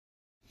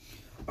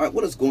All right,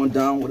 what is going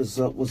down? What is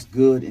up? What's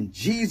good? In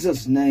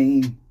Jesus'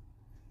 name,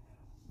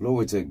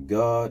 glory to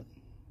God.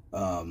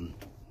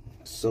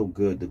 So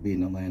good to be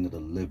in the land of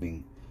the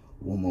living.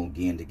 One more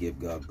again to give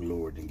God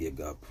glory and give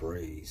God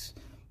praise.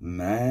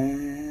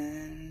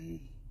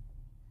 Man,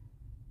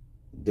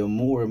 the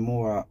more and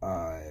more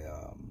I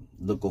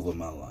look over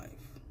my life,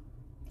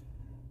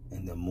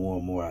 and the more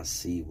and more I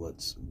see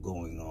what's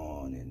going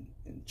on in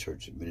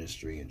church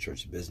ministry and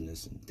church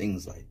business and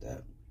things like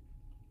that.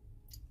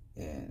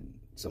 And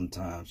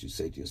sometimes you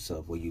say to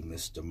yourself, well, you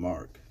missed the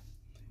mark,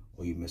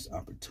 or you missed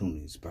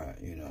opportunities,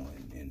 you know,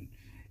 and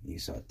you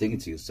start thinking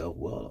to yourself,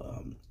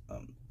 well,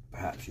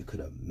 perhaps you could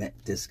have met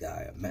this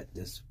guy or met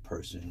this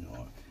person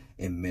or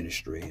in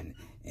ministry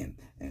and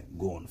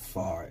going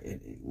far,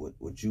 what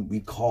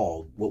we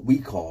call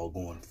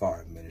going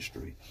far in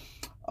ministry.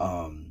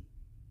 And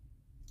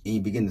you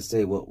begin to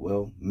say,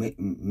 well,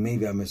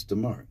 maybe I missed the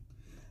mark.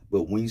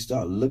 But when you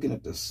start looking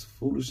at this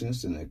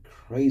foolishness and the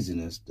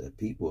craziness that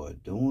people are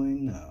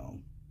doing now,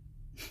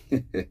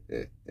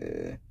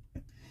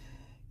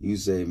 you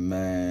say,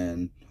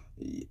 man,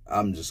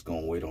 I'm just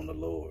going to wait on the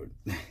Lord.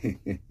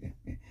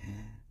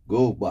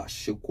 Go by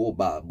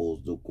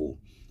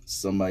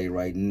somebody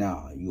right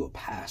now, you a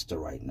pastor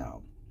right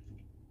now,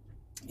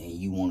 and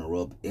you want to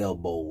rub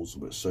elbows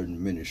with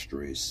certain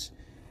ministries.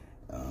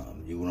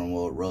 You want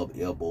to rub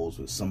elbows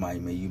with somebody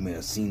you may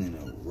have seen in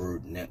a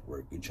Word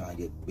Network. You're trying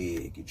to get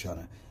big. You're trying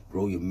to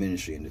grow your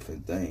ministry and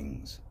different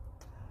things.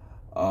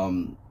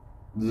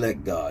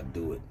 Let God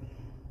do it.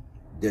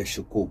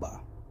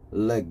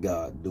 Let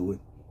God do it.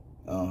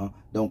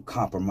 Don't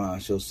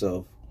compromise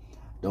yourself.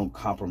 Don't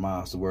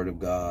compromise the Word of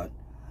God.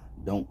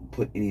 Don't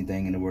put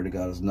anything in the Word of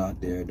God that's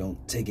not there.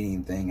 Don't take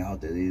anything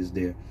out that is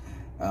there.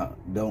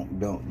 No.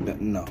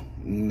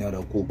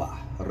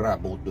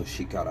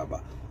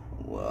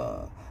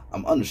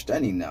 I'm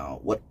understanding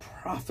now what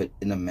profit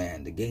in a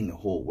man to gain the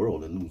whole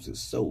world and lose his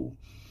soul,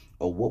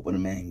 or what would a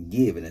man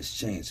give in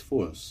exchange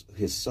for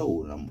his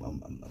soul. And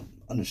I'm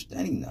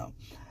understanding now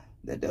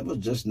that was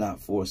just not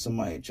for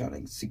somebody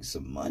trying to seek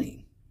some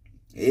money.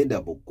 We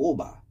gotta,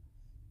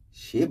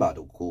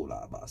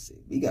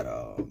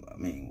 I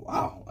mean,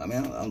 wow. I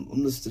mean, I'm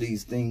listening to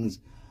these things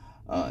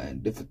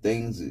and different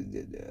things,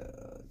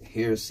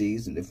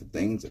 heresies and different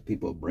things that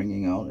people are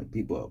bringing out and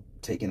people are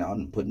taking out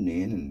and putting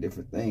in and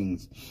different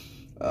things.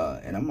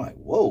 And I'm like,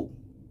 whoa.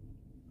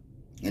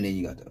 And then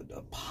you got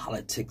the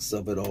politics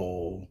of it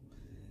all.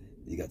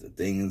 You got the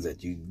things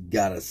that you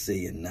gotta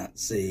say and not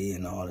say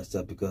and all that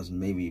stuff because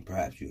maybe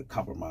perhaps you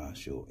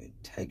compromise your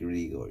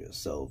integrity or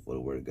yourself or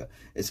the Word of God.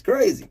 It's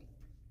crazy.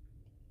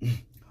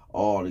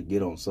 All to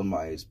get on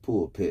somebody's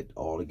pulpit,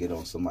 all to get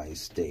on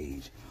somebody's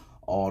stage,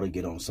 all to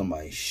get on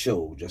somebody's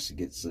show just to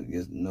get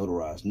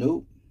notarized.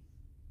 Nope.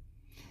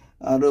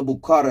 And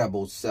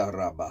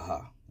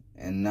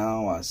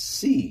now I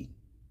see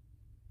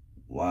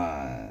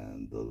why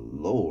the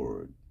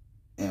Lord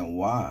and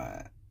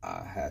why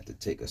I had to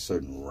take a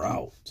certain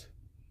route.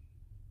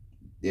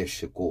 There's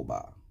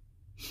Shakoba.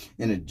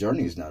 And the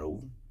journey is not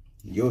over.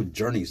 Your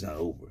journey is not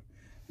over.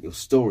 Your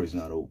story is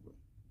not over.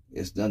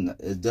 It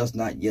does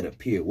not yet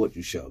appear what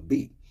you shall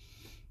be.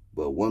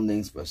 But one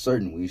thing's for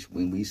certain,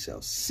 when we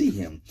shall see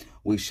him,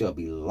 we shall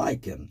be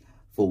like him,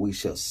 for we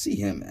shall see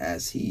him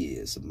as he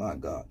is. My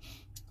God.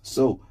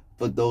 So,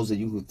 for those of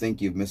you who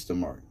think you've missed the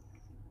mark,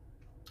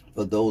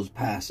 for those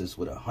pastors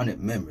with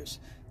 100 members,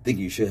 think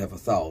you should have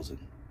 1,000.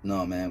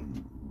 No,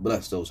 man,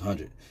 bless those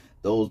 100.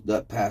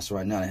 That pastor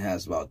right now that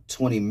has about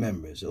 20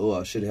 members. Oh,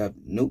 I should have.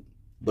 Nope.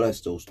 Bless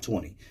those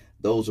 20.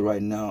 Those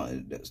right now,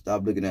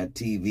 stop looking at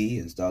TV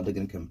and stop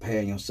looking at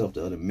comparing yourself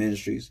to other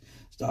ministries.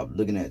 Stop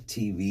looking at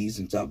TVs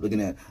and stop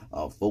looking at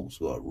folks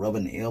who are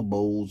rubbing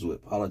elbows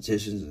with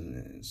politicians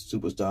and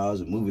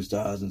superstars and movie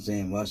stars and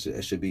saying, well,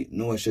 it should be.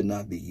 No, it should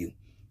not be you.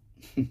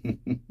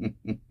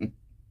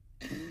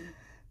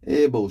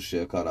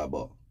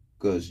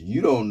 Because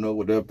you don't know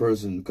what that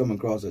person coming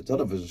across that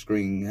television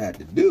screen had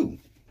to do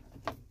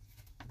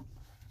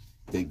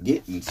to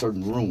get in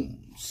certain rooms.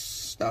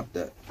 Stop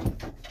that.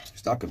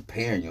 Stop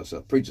comparing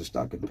yourself. Preacher,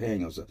 stop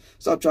comparing yourself.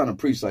 Stop trying to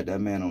preach like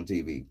that man on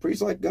TV.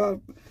 Preach like God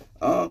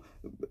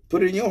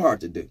put it in your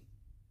heart to do.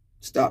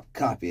 Stop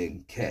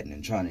copying, catting,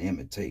 and trying to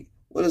imitate.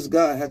 What does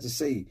God have to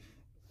say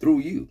through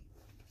you?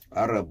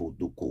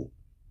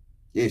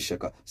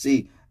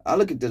 See, I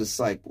look at the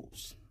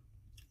disciples,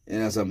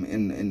 and as I'm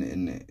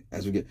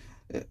as we get,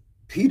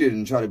 Peter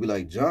didn't try to be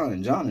like John,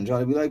 and John didn't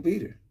try to be like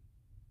Peter.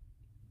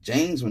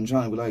 James wasn't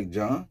trying to be like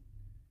John.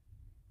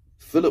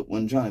 Philip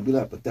wasn't trying to be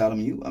like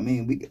Bartholomew. I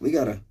mean, we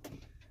gotta.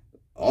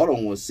 All of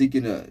them was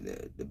seeking to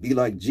be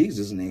like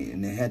Jesus,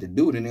 and they had to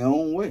do it in their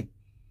own way.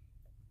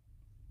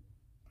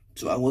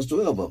 So I was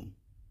 12 of them,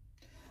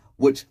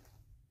 which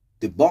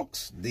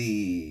debunks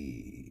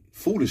the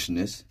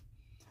foolishness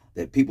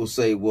that people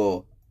say,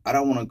 well, I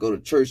don't want to go to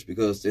church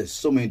because there's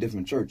so many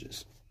different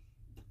churches.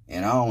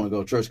 And I don't want to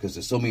go to church because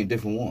there's so many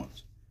different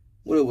ones.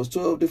 Well, it was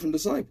 12 different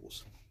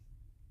disciples.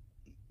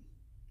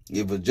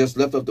 If it just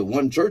left up to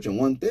one church and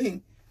one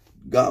thing,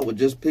 God would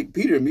just pick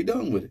Peter and be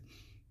done with it.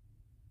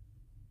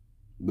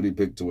 but he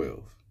picked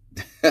 12.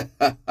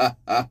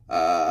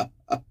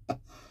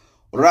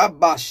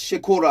 Rabba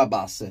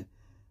Shekorabase.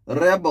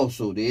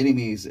 Reboso, the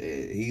enemy is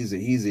he's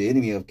the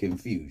enemy of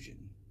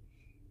confusion.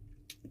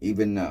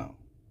 Even now.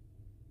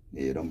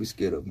 Yeah, don't be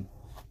scared of him,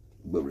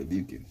 but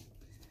rebuke him.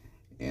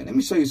 And let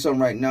me show you something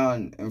right now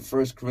in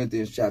 1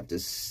 Corinthians chapter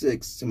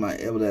 6, to my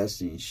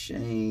everlasting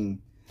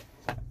shame.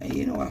 And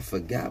you know, I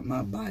forgot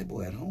my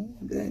Bible at home.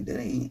 That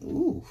ain't,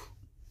 ooh.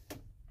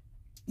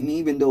 And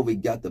even though we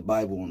got the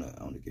Bible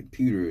on the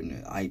computer and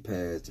the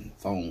iPads and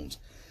phones,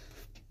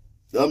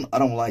 I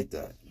don't like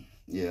that.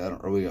 Yeah, I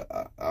don't really.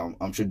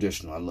 I'm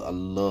traditional. I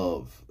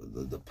love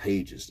the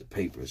pages, the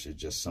papers.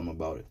 It's just something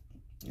about it.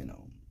 You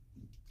know,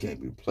 can't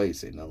be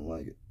replaced. Ain't nothing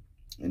like it.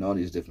 And all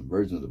these different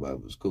versions of the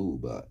Bible is cool,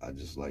 but I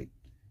just like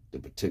the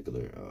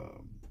particular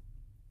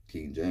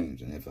King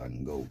James. And if I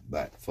can go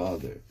back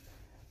farther,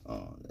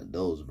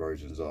 those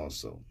versions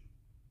also,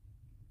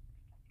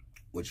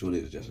 which really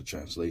is just a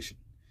translation,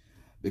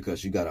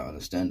 because you got to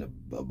understand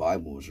the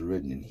Bible was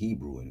written in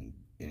Hebrew and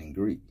in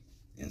Greek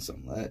and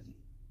some Latin.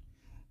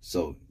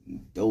 So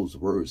those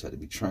words had to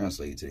be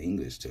translated to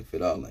English to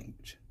fit our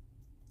language.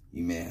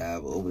 You may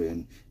have over there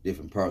in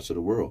different parts of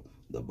the world,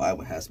 the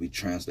Bible has to be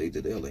translated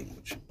to their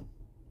language.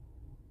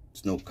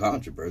 It's no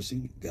controversy.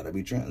 You got to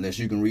be translated, unless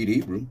you can read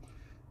Hebrew.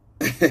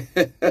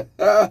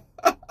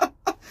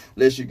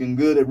 Unless you can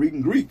good at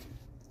reading Greek.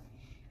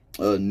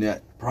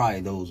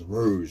 Probably those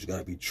words got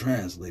to be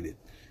translated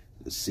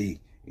to see,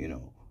 you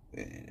know,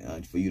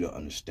 and for you to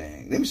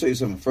understand. Let me show you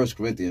something in 1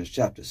 Corinthians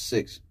chapter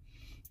 6.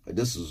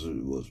 This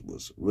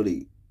was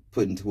really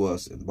put into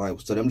us in Bible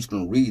study. I'm just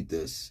going to read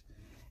this,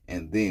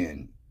 and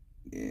then,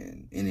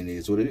 and it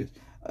is what it is.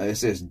 It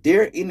says,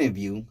 dare any of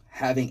you,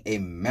 having a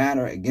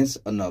matter against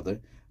another,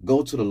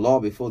 go to the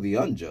law before the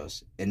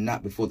unjust and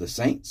not before the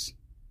saints?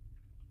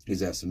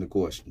 He's asking the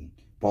question.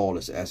 Paul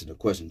is asking the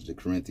question to the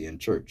Corinthian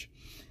church.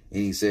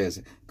 And he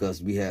says,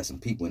 because we had some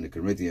people in the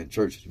Corinthian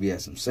church, we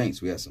had some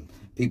saints, we had some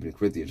people in the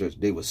Corinthian church,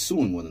 they were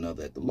suing one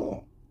another at the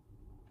law.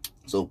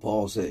 So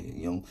Paul said,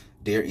 you know,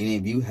 dare any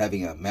of you,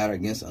 having a matter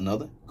against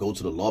another, go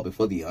to the law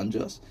before the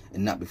unjust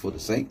and not before the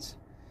saints?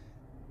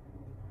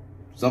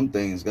 Some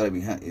things got to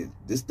be,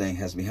 this thing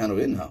has to be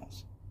handled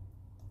in-house.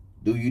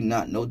 Do you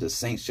not know the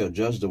saints shall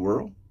judge the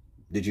world?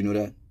 Did you know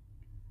that?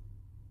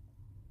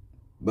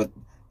 But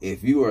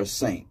if you are a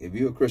saint, if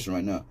you're a Christian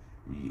right now,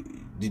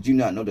 did you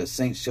not know that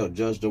saints shall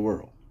judge the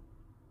world?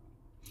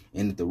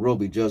 And if the world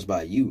be judged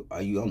by you,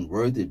 are you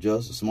unworthy to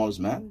judge the smallest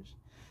matters?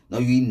 No,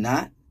 ye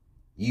not.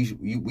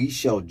 We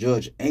shall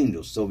judge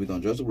angels. So we're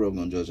going to judge the world,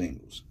 we're going to judge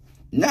angels.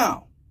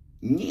 Now,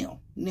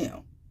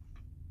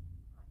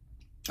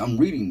 I'm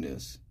reading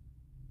this.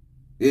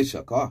 It's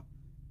Shakar.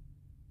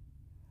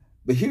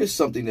 But here's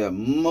something that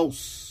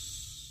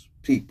most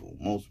people,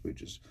 most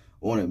preachers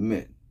won't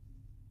admit.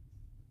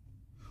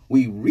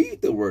 We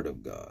read the word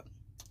of God.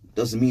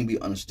 Doesn't mean we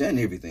understand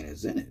everything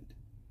that's in it.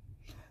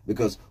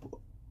 Because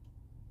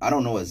I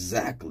don't know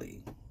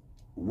exactly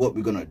what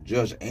we're going to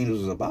judge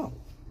angels about.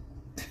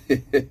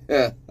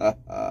 And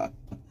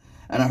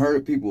I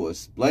heard people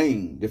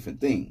explain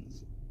different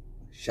things.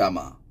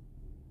 Shama.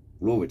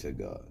 Glory to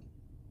God.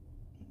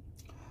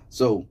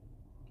 So,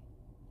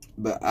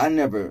 but I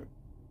never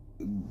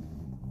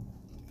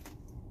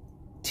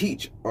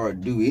teach or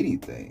do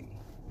anything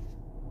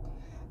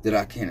that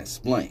I can't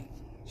explain.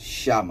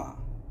 Shama.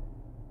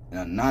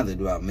 And neither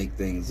do I make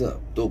things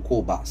up. And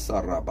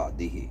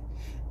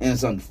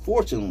it's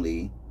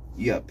unfortunately,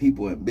 you have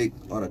people in big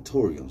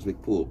auditoriums,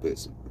 big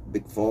pulpits,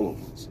 big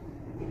followings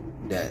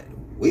that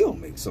will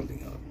make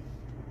something up.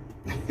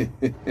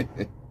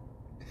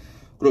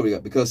 Glory to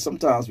God. Because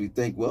sometimes we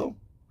think, well,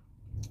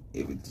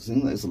 if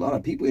there's a lot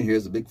of people in here,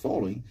 it's a big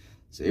following,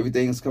 so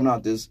everything that's coming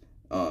out this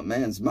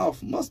man's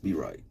mouth must be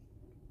right.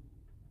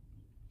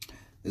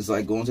 It's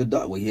like going to the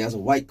doctor. Well, he has a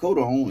white coat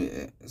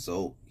on,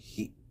 so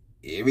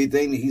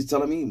everything that he's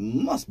telling me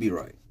must be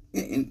right.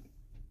 And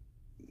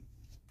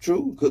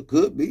true,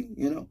 could be,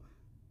 you know.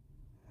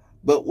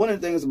 But one of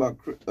the things about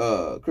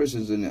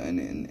Christians in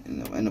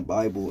the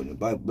Bible, in the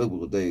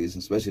biblical days,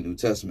 especially the New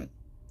Testament,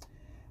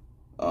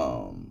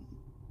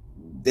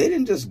 they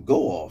didn't just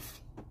go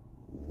off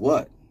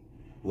what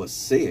was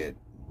said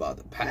by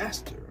the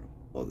pastor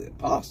or the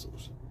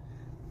apostles.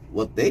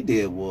 What they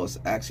did was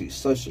actually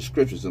search the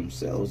scriptures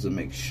themselves to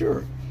make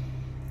sure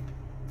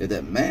that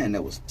that man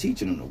that was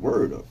teaching them the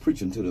word or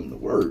preaching to them the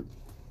word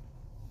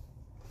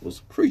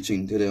was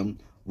preaching to them,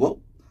 well,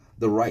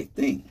 the right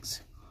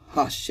things.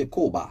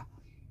 Hashikoba.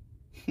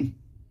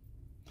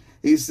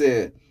 He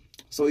said,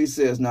 so he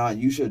says, now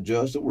you should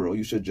judge the world,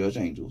 you should judge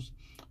angels.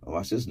 Oh,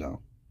 watch this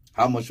now.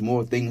 How much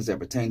more things that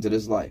pertain to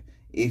this life?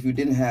 If you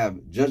didn't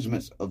have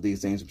judgments of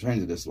these things pertaining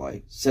to this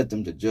life, set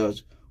them to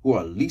judge who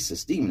are least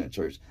esteemed in the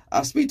church.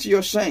 I speak to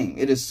your shame.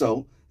 It is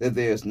so that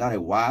there is not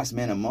a wise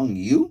man among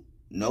you,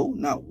 no,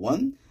 not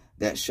one,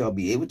 that shall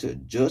be able to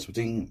judge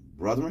between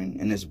brethren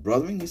and his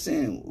brethren. He's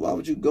saying, why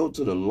would you go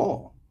to the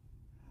law?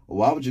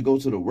 Why would you go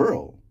to the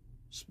world,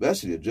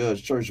 especially to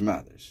judge church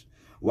matters?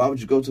 Why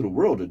would you go to the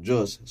world to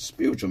judge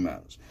spiritual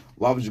matters?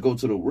 Why would you go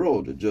to the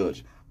world to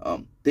judge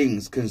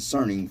things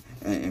concerning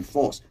and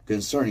faults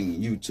concerning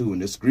you too,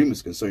 and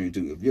disagreements concerning you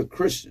too? If you're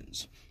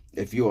Christians,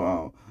 if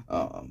you're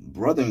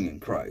brethren in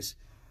Christ,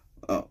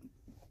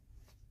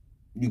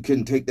 you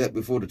couldn't take that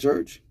before the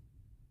church?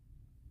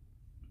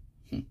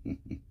 He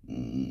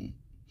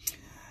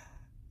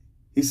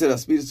said, I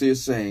speak to you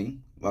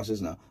saying, watch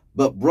this now,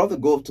 but brother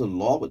go up to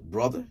law with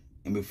brother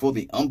and before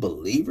the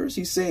unbelievers?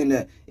 He's saying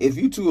that if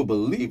you two are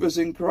believers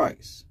in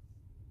Christ,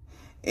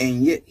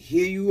 and yet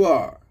here you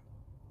are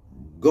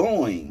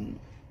going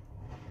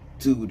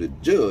to the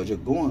judge or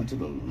going to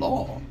the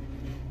law,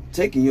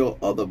 taking your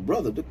other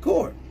brother to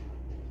court.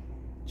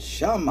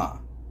 Shama.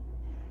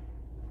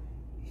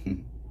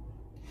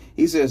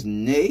 He says,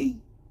 nay,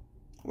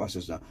 watch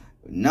this now.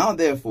 Now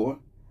therefore,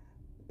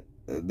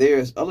 there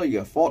is other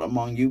your fault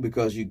among you,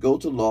 because you go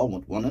to law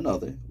with one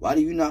another. Why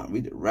do you not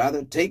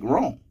rather take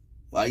wrong?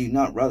 Why do you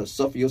not rather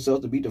suffer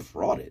yourself to be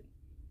defrauded?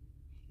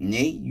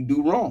 Nay, you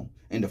do wrong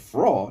and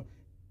defraud,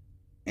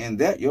 and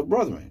that your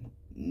brethren.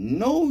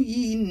 Know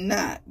ye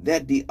not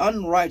that the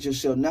unrighteous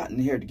shall not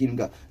inherit the kingdom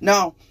of God?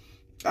 Now,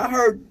 I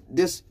heard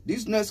these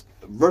next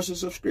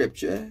verses of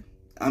scripture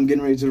I'm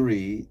getting ready to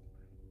read.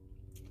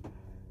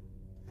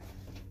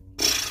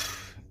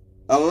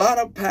 A lot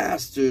of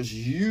pastors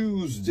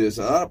use this.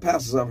 A lot of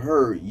pastors I've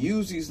heard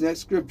use these next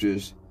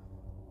scriptures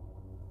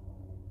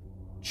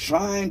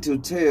trying to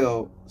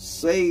tell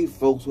saved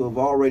folks who have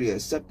already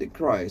accepted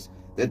Christ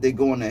that they're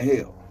going to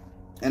hell.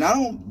 And I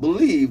don't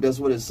believe that's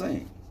what it's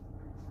saying.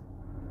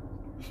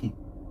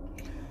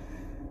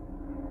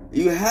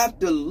 You have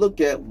to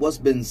look at what's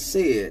been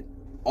said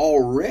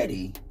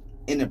already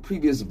in the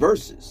previous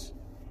verses.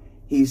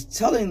 He's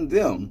telling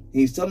them,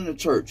 he's telling the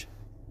church,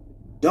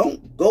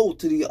 don't go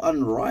to the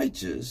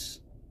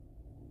unrighteous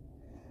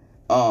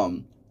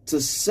to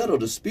settle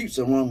disputes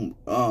among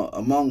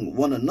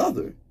one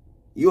another.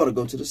 You ought to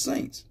go to the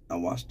saints. Now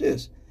watch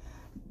this.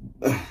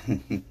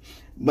 And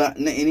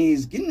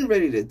he's getting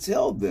ready to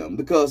tell them,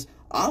 because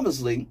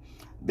obviously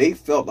they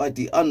felt like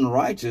the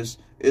unrighteous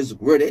is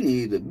where they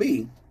needed to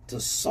be to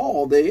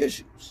solve their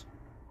issues.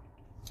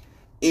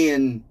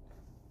 And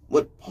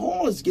what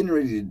Paul is getting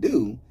ready to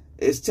do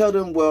is tell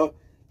them, well,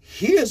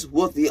 here's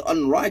what the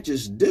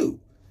unrighteous do.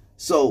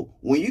 So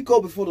when you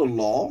go before the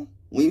law,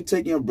 when you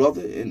take your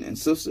brother and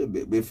sister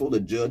before the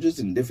judges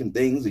and different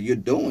things that you're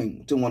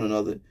doing to one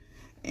another,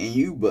 and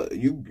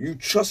you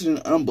trust in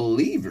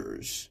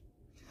unbelievers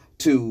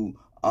to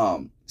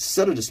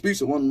settle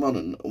disputes with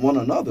one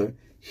another,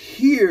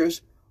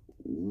 here's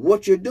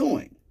what you're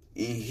doing.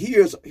 And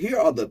here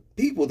are the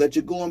people that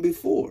you're going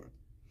before.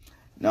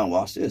 Now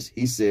watch this.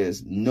 He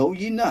says, know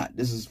ye not.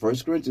 This is 1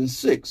 Corinthians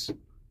 6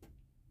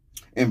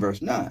 and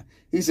verse 9.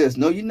 He says,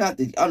 know ye not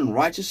that the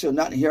unrighteous shall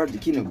not inherit the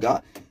kingdom of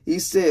God? He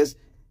says,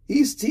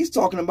 he's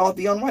talking about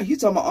the unrighteous. He's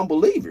talking about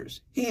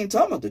unbelievers. He ain't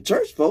talking about the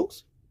church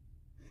folks.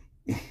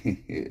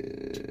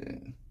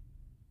 He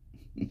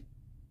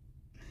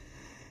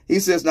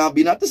says, now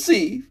be not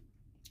deceived,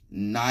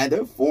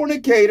 neither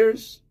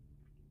fornicators,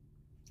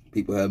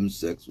 people having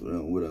sex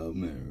without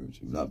marriage,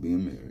 not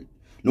being married,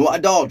 nor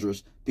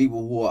idolaters,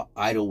 people who are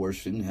idol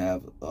worshiping,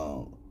 have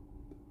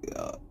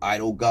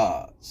idol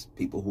gods,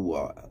 people who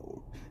are,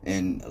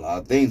 and a lot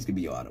of things can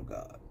be your idol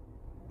god.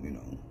 You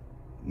know,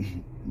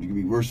 you can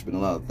be worshiping a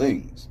lot of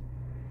things,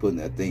 putting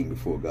that thing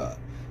before God.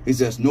 He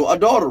says, no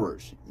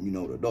adulterers. You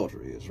know what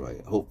adultery is,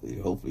 right? Hopefully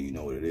you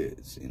know what it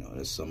is. You know,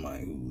 that's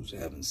somebody who's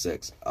having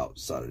sex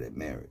outside of that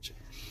marriage.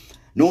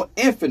 Nor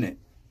infinite.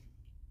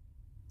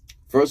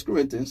 1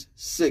 Corinthians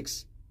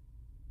 6,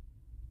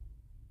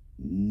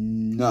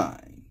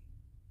 9.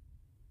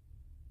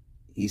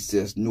 He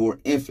says, nor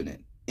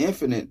infinite.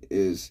 Infinite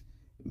is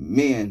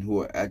men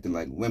who are acting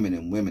like women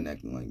and women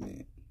acting like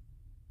men.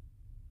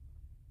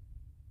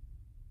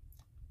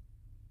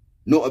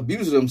 Nor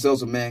abusing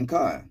themselves of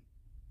mankind.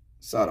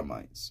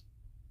 Sodomites.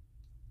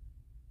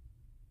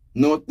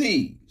 Nor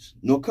thieves,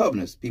 nor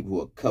covenants, people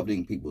who are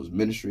coveting people's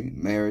ministry,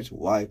 marriage,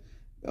 wife,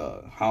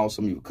 house.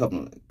 Some of you are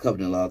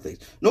coveting a lot of things.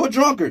 Nor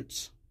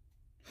drunkards,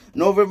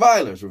 nor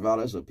revilers.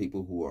 Revilers are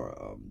people who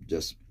are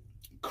just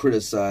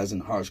criticizing,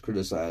 harsh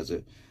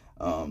criticizer,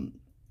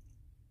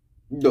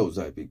 those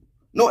type of people.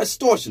 Nor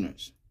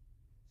extortioners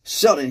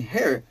shall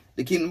inherit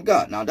the kingdom of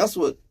God. Now that's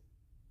what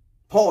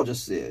Paul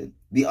just said.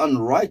 The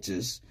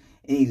unrighteous.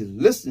 And he's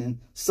listening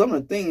some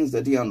of the things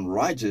that the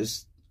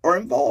unrighteous are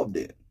involved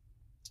in.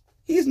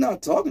 He's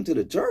not talking to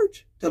the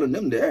church, telling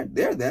them they're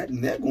that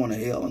and they're going to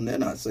hell and they're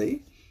not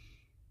saved.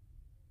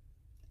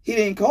 He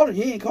ain't calling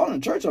the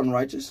church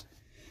unrighteous.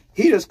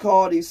 He just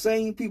called these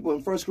same people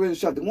in 1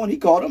 Corinthians chapter 1, he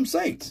called them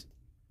saints.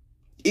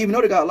 Even though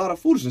they got a lot of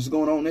foolishness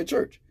going on in their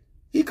church.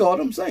 He called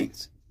them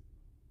saints.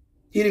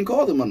 He didn't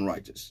call them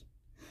unrighteous.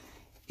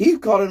 He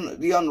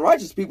called the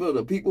unrighteous people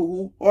the people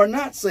who are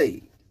not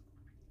saved.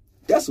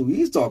 That's who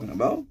he's talking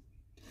about.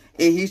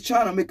 And he's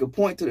trying to make a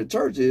point to the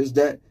church is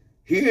that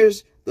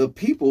here's the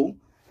people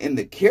and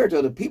the character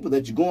of the people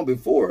that you're going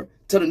before,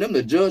 telling them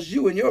to judge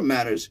you in your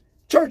matters,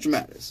 church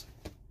matters.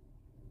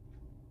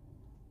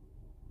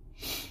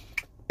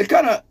 It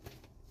kind of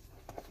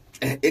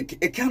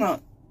it kind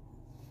of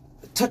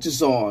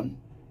touches on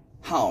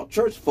how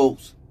church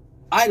folks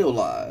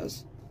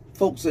idolize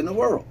folks in the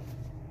world.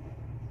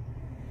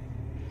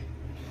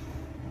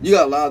 You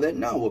got a lot of that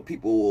now where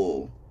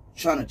people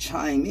trying to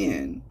chime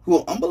in, who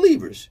are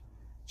unbelievers,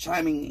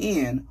 chiming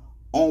in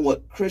on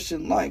what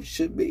Christian life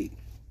should be.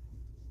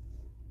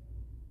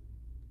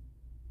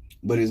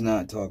 But he's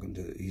talking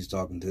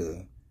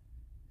to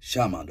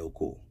Shammah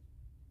Doko.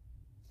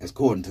 That's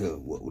according to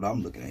what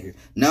I'm looking at here.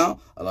 Now,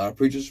 a lot of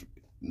preachers,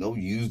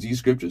 use these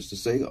scriptures to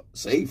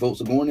say folks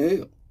are going to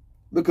hell.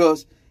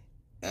 Because,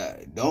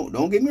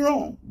 don't get me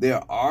wrong,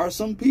 there are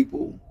some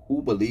people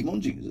who believe on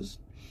Jesus.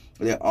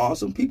 There are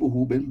some people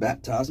who've been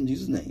baptized in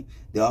Jesus' name.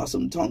 There are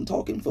some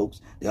tongue-talking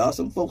folks. There are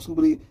some folks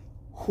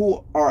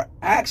who are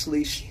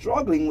actually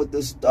struggling with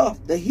the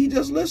stuff that he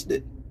just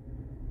listed.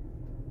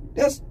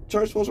 There's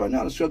church folks right now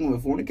that are struggling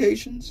with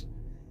fornications,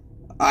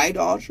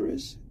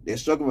 idolatries. They're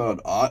struggling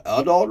with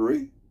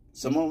adultery.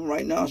 Some of them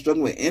right now are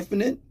struggling with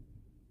infinite.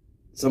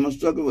 Some are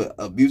struggling with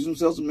abusing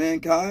themselves of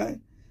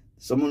mankind.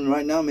 Some of them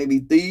right now may be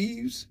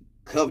thieves,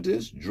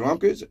 covetous,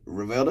 drunkards,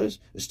 revelers,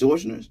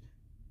 extortioners.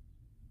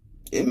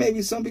 It may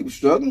be some people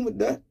struggling with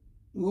that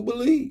who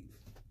believe.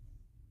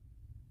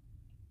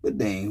 But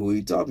they ain't who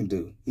he's talking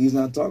to. He's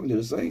not talking to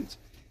the saints.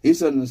 He's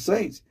telling the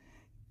saints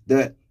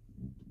that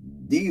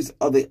these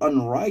are the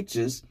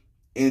unrighteous,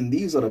 and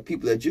these are the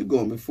people that you're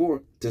going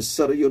before to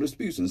settle your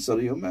disputes and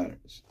settle your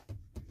matters.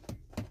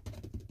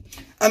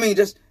 I mean,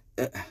 just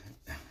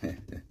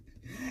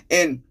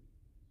and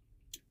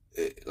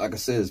like I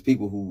said, there's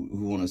people who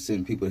want to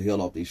send people to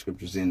hell off these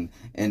scriptures, and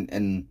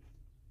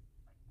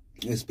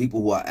it's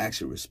people who I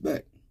actually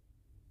respect.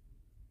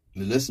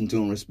 You listen to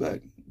and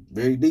respect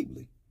very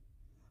deeply.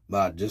 But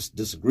I just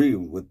disagree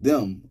with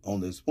them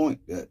on this point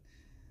that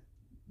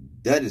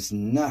is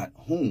not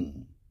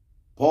whom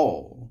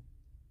Paul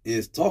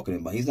is talking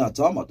about. He's not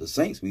talking about the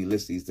saints when he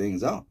lists these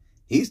things out.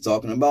 He's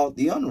talking about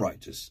the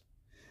unrighteous.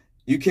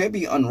 You can't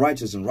be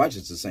unrighteous and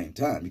righteous at the same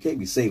time. You can't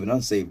be saved and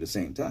unsaved at the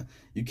same time.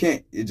 You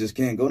can't. It just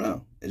can't go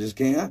down. It just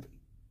can't happen.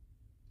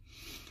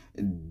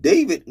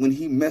 David, when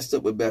he messed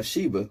up with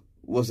Bathsheba,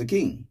 was a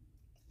king.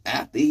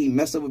 After he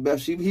messed up with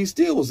Bathsheba, he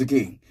still was a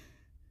king.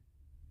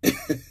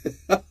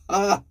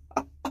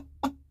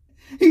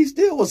 He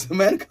still was a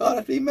man of God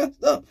after he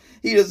messed up.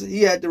 He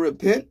had to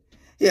repent.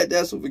 He had to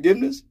ask for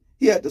forgiveness.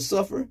 He had to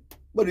suffer,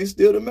 but he's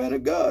still the man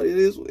of God.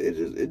 His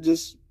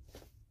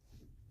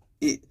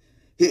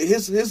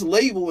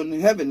label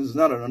in heaven is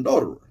not an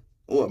adulterer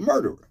or a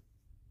murderer.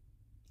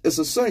 It's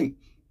a saint.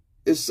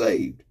 It's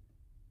saved.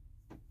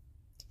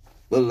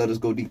 Well, let us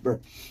go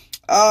deeper.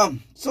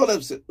 So let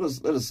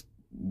us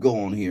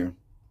go on here.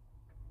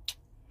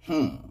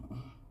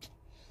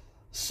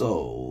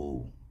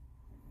 So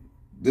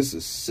this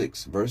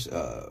is 1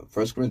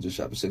 Corinthians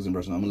chapter 6 and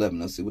verse 11.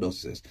 Let's see what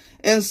else it says.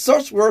 And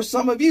such were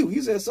some of you.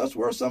 He said, such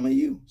were some of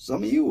you.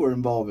 Some of you were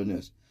involved in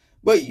this.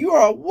 But you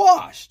are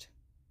washed.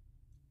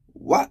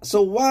 Why?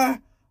 So why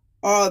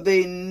are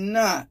they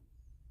not?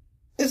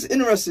 It's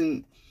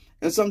interesting.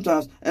 And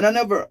sometimes, and I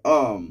never,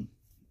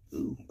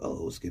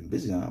 it's getting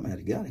busy now. I'm going to have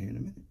to get out of here in a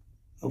minute.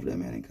 Hopefully that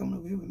man ain't coming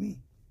over here with me.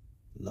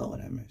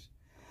 Lord have mercy.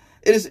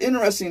 It is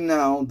interesting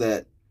now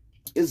that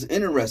it's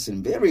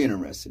interesting, very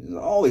interesting. It's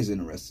always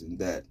interesting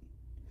that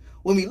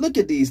when we look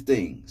at these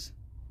things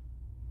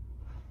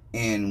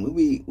and when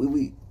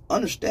we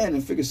understand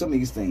and figure some of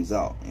these things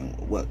out and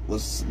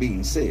what's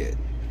being said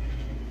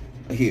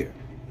here.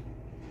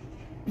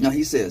 Now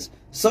he says,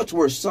 such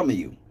were some of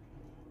you.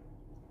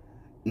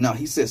 Now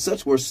he says,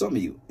 such were some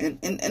of you. And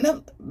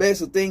that begs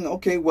the thing,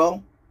 okay,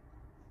 well,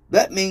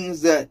 that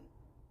means that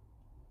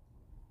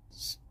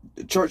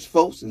the church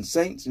folks and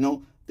saints,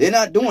 they're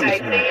not doing this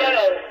no more.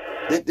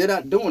 They're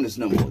not doing this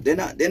no more. They're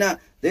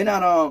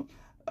not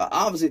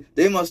obviously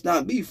they must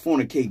not be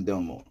fornicating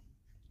no more.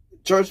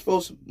 Church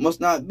folks must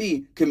not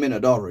be committing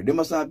adultery. They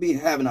must not be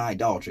having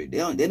idolatry.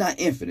 They're not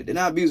infinite. They're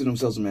not abusing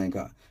themselves of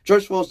mankind.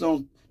 Church folks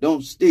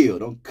don't steal,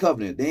 don't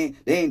covenant. They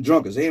ain't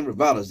drunkards, they ain't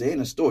revilers, they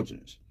ain't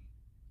extortioners.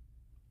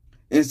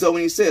 And so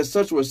when he says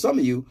such were some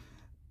of you,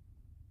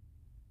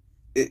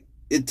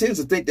 it tends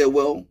to think that,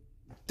 well,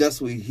 that's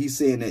what he's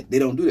saying, that they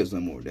don't do this no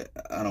more. That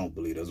I don't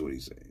believe that's what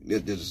he's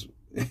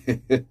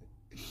saying.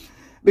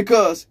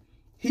 Because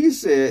he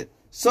said,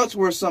 such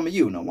were some of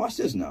you. Now watch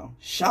this now.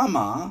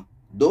 Shammah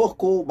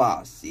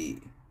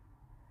Dokobasi.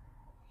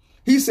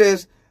 He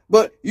says,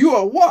 but you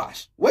are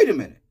washed. Wait a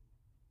minute.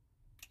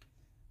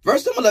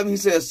 Verse number 11, he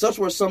says, such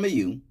were some of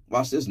you.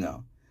 Watch this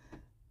now.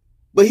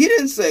 But he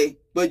didn't say,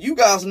 but you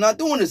guys are not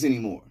doing this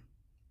anymore.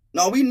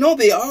 Now we know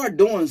they are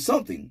doing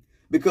something,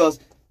 because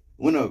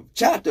when the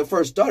chapter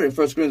first started,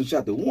 1 Corinthians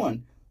chapter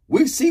 1,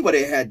 we see where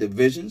they had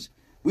divisions.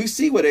 We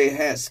see where they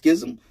had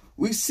schism.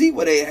 We see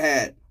where they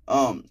had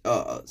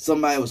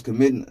somebody was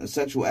committing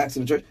sexual acts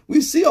in the church.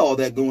 We see all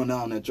that going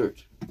on in that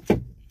church.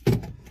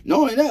 Not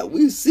only that,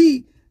 we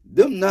see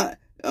them not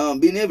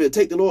being able to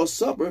take the Lord's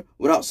Supper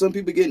without some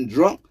people getting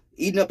drunk,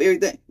 eating up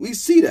everything. We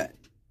see that.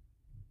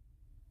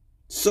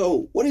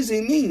 So what does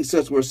he mean,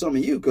 such were some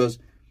of you? Because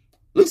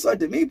Looks like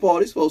to me, Paul,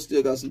 these folks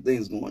still got some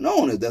things going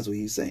on, if that's what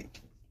he's saying.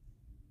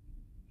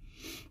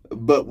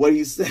 But what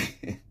he's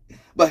saying,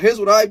 but here's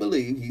what I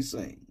believe he's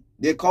saying.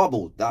 He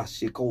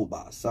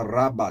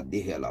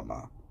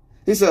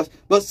says,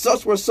 but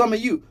such were some of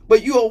you,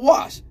 but you are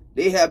washed.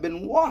 They have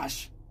been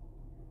washed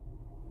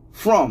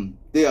from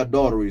their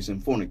adulteries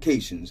and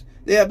fornications.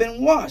 They have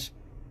been washed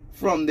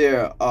from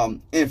their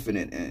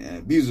infinite and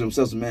abusing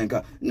themselves of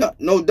mankind.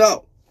 No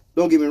doubt.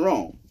 Don't get me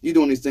wrong. You're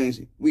doing these things.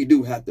 We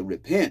do have to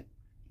repent.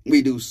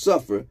 We do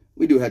suffer.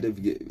 We do have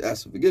to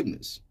ask for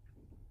forgiveness.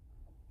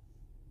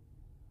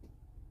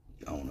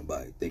 I don't know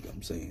nobody think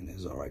I'm saying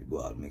it's all right to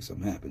go out and make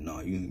something happen.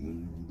 No, you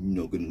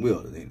know good and well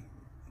it ain't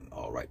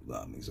all right to go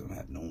out and make something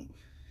happen. Don't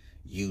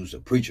use a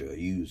preacher or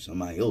use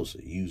somebody else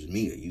or use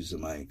me or use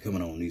somebody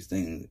coming on these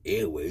things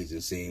airways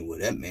and saying, well,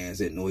 that man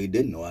said, no, he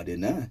didn't. No, I did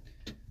not.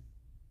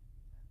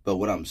 But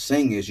what I'm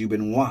saying is you've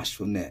been washed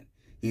from that.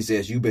 He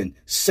says you've been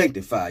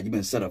sanctified. You've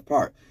been set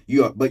apart.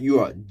 But you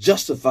are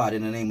justified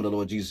in the name of the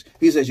Lord Jesus.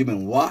 He says you've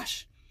been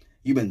washed.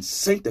 You've been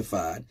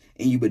sanctified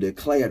and you've been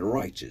declared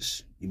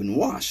righteous. You've been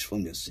washed from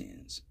your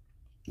sins.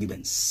 You've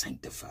been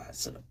sanctified,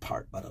 set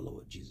apart by the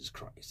Lord Jesus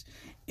Christ.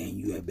 And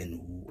you have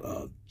been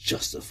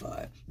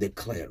justified,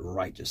 declared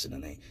righteous in the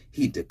name.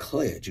 He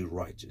declared you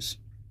righteous.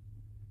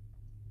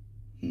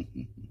 But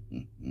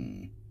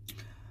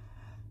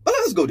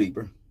let's go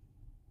deeper.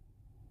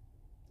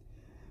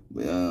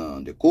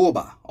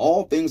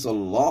 All things are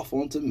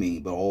lawful unto me,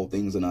 but all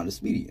things are not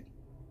expedient.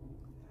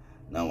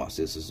 Now watch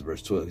this. This is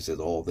verse 12. He says,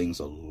 all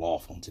things are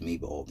lawful unto me,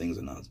 but all things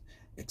are not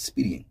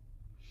expedient.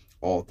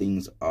 All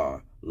things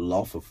are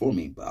lawful for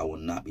me, but I will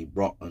not be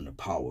brought under the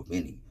power of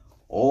any.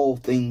 All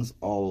things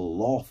are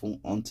lawful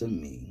unto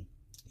me,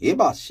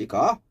 but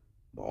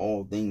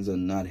all things are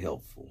not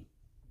helpful.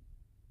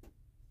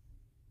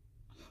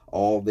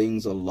 All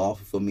things are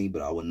lawful for me,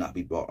 but I will not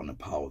be brought under the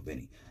power of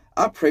any.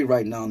 I pray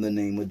right now in the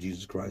name of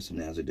Jesus Christ of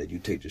Nazareth that you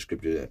take the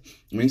scripture that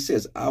when he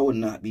says, I will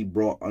not be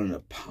brought under the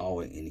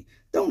power of any.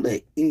 Don't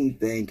let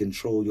anything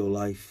control your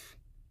life.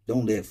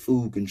 Don't let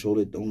food control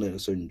it. Don't let a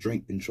certain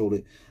drink control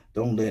it.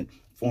 Don't let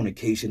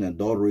fornication,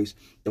 adulteries.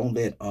 Don't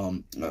let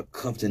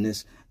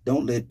covetousness.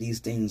 Don't let these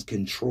things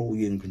control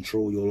you and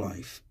control your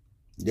life.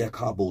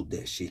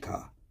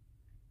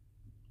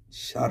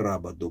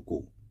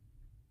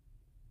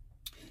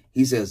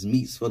 He says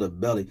meats for the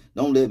belly.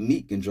 Don't let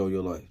meat control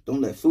your life.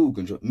 Don't let food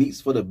control.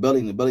 Meats for the belly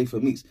and the belly for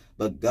meats.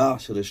 But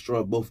God shall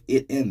destroy both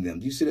it and them.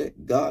 Do you see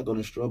that? God going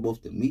to destroy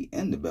both the meat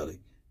and the belly.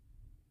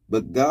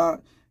 But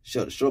God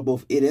shall destroy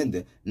both it and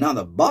them. Now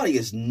the body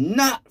is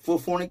not for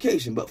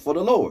fornication, but for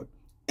the Lord.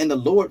 And the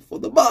Lord for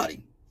the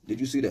body. Did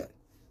you see that?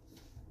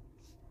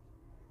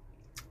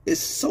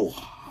 It's so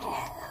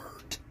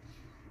hard.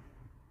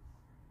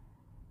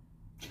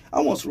 I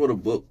once wrote a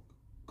book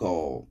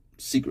called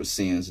Secret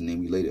Sins, and then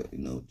we later,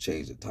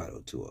 changed the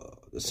title to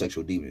The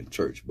Sexual Demon in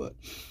Church. But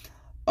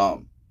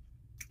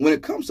when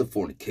it comes to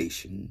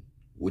fornication,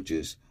 which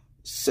is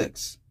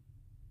sex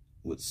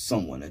with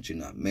someone that you're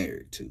not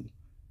married to,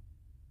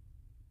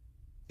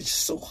 it's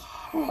so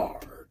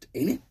hard,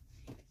 ain't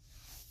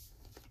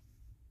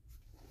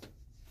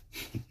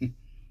it?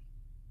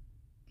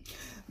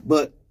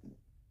 But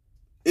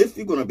if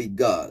you're going to be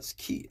God's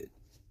kid,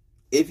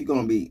 if you're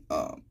going to be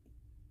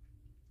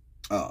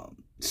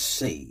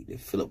saved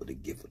and filled up with the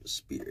gift of the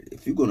Spirit,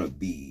 if you're going to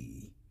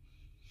be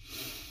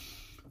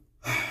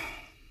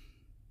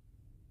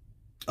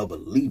a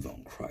believer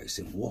on Christ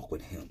and walk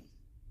with him,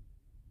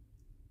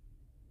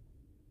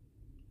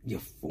 your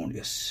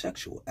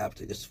sexual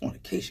appetite, this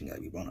fornication got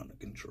to be run under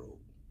control.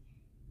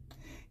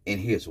 And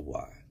here's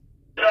why.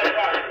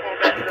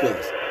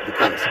 Because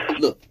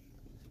look,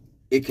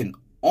 it can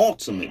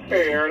ultimately.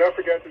 Hey, Aaron, I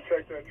forgot to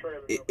check that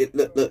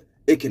trailer. Look,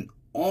 it can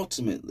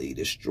ultimately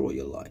destroy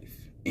your life.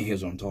 And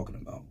here's what I'm talking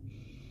about.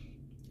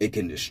 It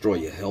can destroy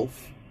your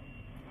health.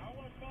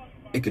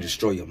 It can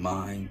destroy your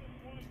mind.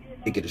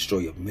 It can destroy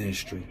your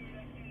ministry.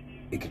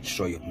 It can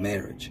destroy your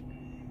marriage.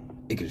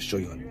 It can destroy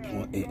your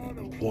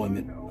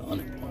unemployment.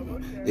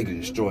 It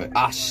can destroy it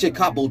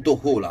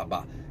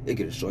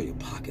can destroy your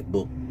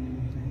pocketbook.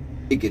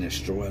 It can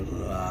destroy a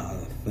lot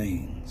of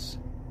things.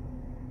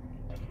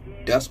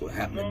 That's what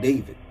happened to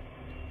David.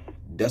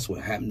 That's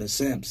what happened to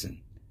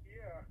Samson.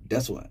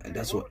 That's what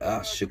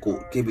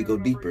can we go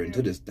deeper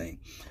into this thing?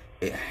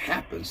 It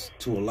happens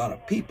to a lot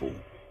of people,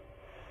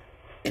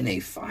 and they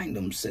find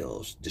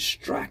themselves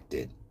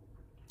distracted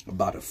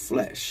by the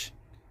flesh.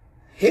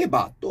 They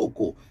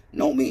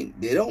don't mean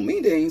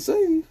they ain't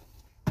saved.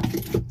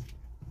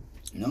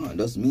 No, it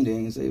doesn't mean they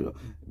ain't saved.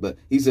 But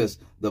he says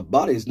the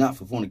body is not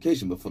for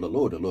fornication, but for the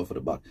Lord for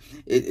the body.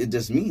 It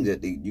just means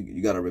that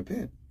you got to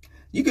repent.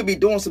 You could be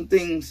doing some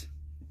things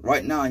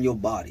right now in your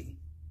body,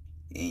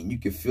 and you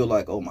can feel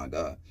like, oh my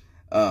God.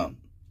 And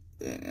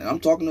I'm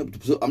talking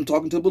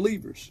to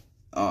believers.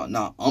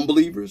 Now,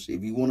 unbelievers,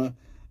 if you want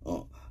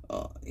to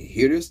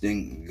hear this,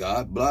 then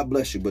God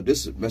bless you. But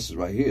this message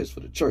right here is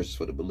for the church, it's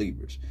for the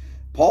believers.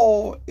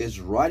 Paul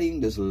is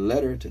writing this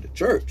letter to the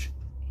church.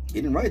 He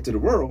didn't write it to the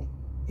world.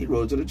 He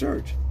wrote it to the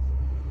church.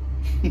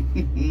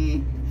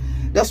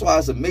 That's why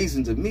it's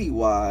amazing to me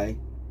why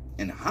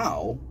and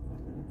how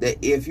that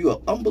if you're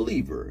an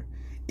unbeliever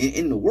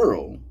in the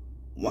world,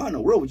 why in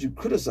the world would you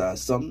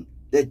criticize something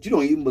that you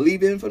don't even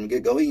believe in from the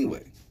get-go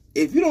anyway?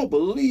 If you don't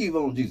believe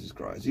on Jesus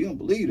Christ, you don't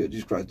believe that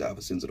Jesus Christ died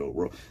for sins of the whole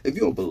world, if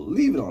you don't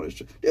believe in all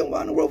this, then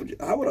why in the world would you,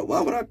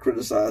 why would I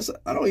criticize?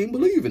 I don't even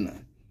believe in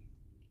that.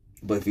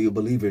 But if you're a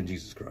believer in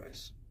Jesus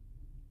Christ,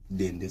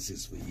 then this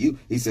is for you.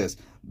 He says,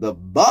 the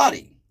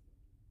body.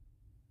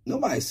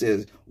 Nobody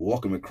says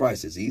walking with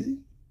Christ is easy.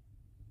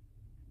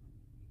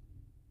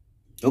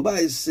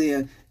 Nobody's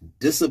saying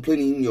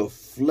disciplining your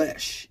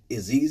flesh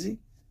is easy.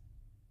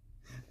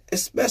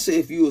 Especially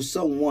if you are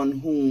someone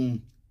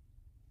whom,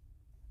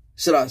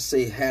 should I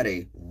say, had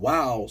a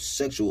wild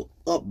sexual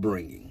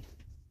upbringing.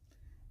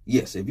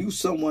 Yes, if you're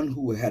someone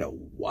who had a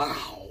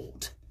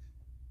wild,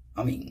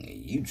 I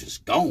mean, you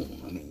just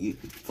gone. I mean, you,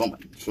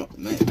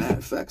 matter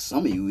of fact,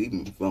 some of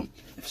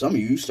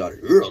you started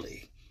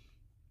early.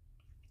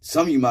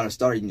 Some of you might have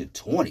started in your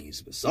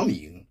 20s, but some of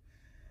you,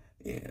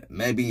 yeah,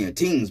 maybe in your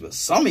teens, but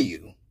some of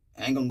you,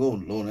 I ain't gonna go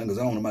low because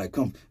I don't want nobody to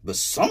come, but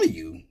some of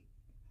you,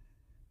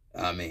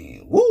 I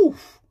mean, woo,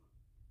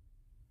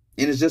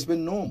 and it's just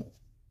been normal.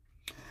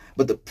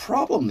 But the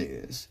problem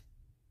is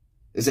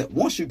that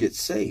once you get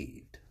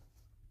saved,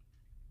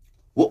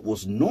 what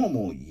was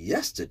normal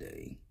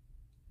yesterday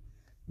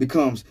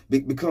becomes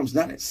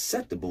not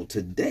acceptable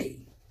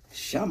today.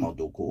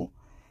 Shamadoko.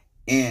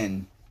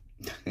 And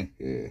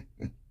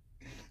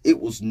it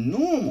was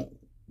normal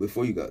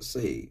before you got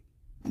saved.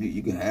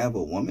 You can have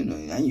a woman,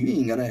 and you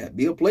ain't gotta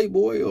be a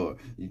playboy, or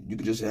you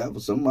can just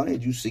have somebody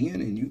that you seeing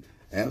and you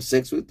have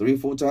sex with 3 or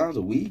 4 times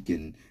a week,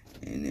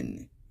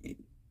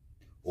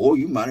 or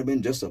you might have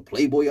been just a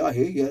playboy out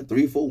here. You had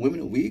 3 or 4 women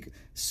a week.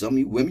 Some of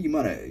you women, you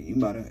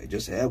might have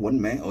just had one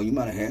man, or you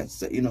might have had,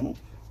 you know,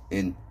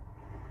 and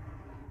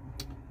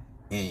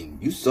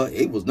you saw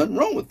it was nothing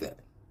wrong with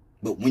that.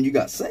 But when you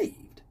got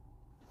saved,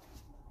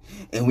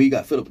 and when you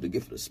got filled up with the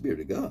gift of the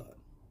Spirit of God,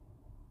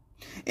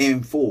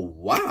 and for a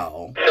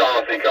while,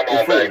 they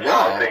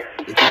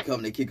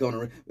keep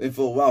on, and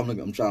for a while,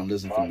 I'm trying to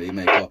listen from the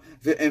amen call.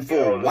 And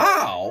for a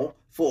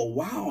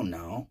while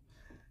now,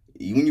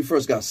 when you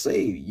first got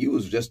saved, you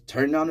was just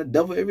turning down the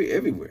devil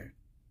everywhere.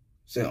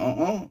 Say,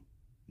 nope.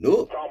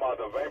 Look,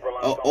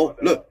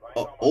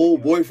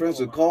 old boyfriends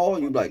would call,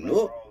 and you'd be like,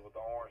 nope.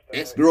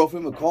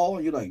 Ex-girlfriend would call,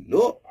 and you're like,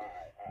 nope.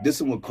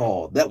 This one would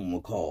call, that one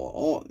would call.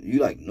 Oh, you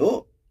like,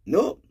 nope.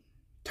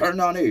 Turn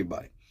down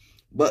everybody.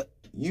 But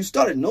you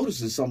started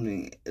noticing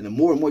something, and the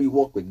more and more you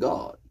walk with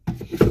God,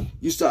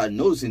 you start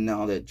noticing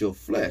now that your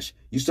flesh,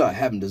 you start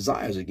having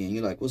desires again.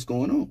 You're like, what's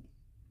going on?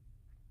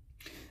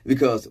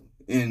 Because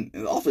and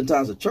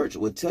oftentimes the church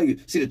will tell you,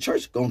 see, the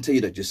church is going to tell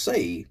you that you're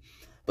saved,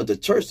 but the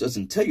church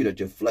doesn't tell you that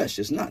your flesh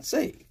is not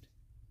saved.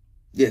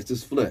 Yes,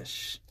 this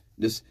flesh,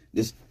 that's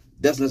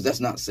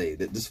not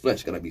saved. This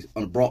flesh got to be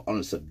brought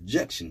under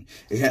subjection.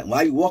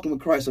 While you're walking with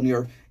Christ on the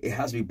earth, it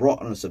has to be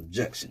brought under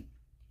subjection.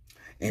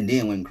 And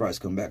then when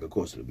Christ come back, of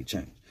course, it'll be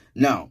changed.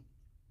 Now,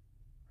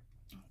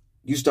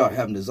 you start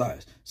having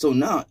desires. So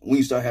now, when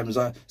you start having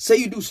desires, say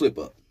you do slip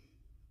up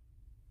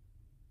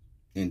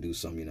and do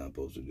something you're not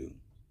supposed to do.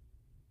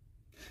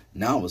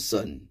 Now, all of a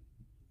sudden,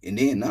 and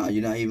then now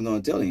you're not even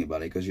going to tell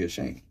anybody because you're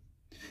ashamed.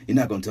 You're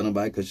not going to tell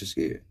nobody because you're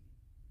scared.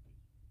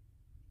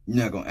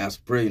 You're not going to ask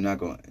for prayer. You're not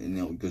going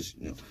to, because,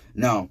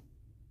 now,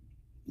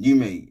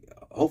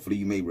 hopefully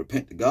you may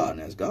repent to God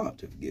and ask God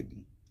to forgive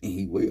you, and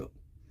he will.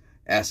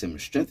 Ask him to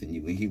strengthen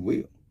you, and he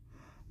will.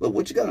 But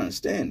what you got to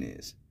understand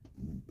is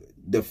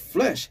the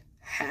flesh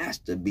has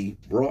to be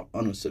brought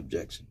under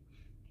subjection.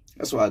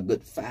 That's why a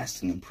good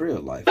fasting and prayer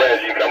life.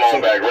 Reggie, come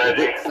on back,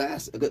 Reggie.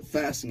 A good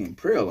fasting and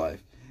prayer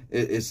life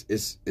is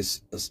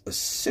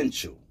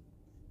essential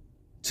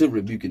to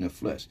rebuking the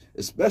flesh,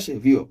 especially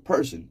if you're a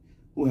person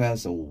who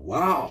has a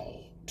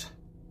wild.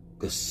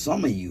 Because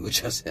some of you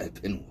just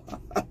have been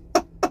wild.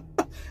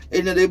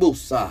 And they both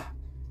sigh.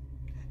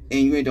 And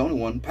you ain't the only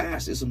one.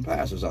 There's some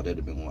pastors out there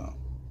that have been wild.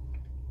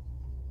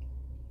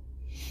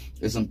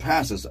 There's some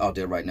pastors out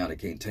there right now that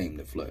can't tame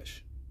the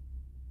flesh.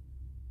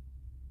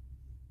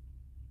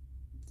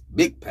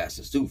 Big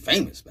pastors too,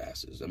 famous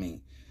pastors. I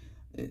mean,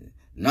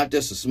 not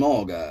just the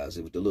small guys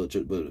with the little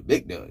church, but the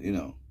big,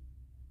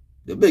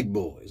 the big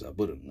boys. I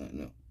put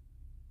them.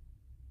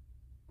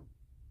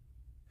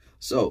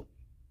 So,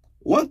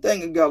 one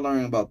thing you gotta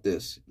learn about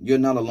this: you're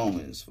not alone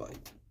in this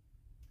fight.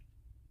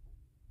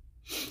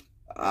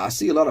 I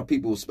see a lot of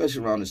people,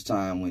 especially around this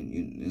time when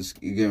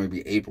you're going to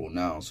be April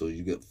now, so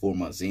you get 4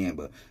 months in,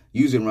 but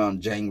usually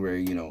around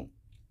January,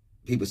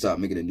 people start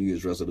making the New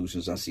Year's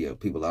resolutions. I see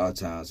people a lot of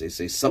times, they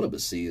say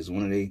celibacy is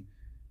one of the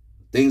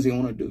things they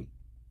want to do.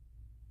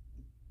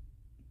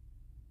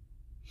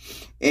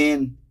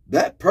 And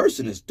that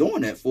person is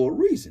doing that for a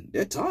reason.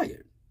 They're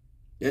tired.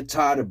 They're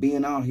tired of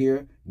being out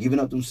here, giving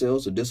up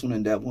themselves to this one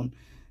and that one.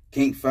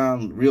 Can't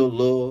find real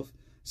love.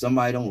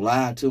 somebody don't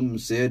lie to them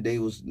and said they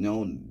was,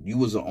 you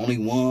was the only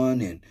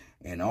one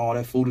and all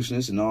that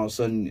foolishness, and all of a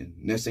sudden,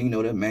 next thing you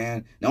know, that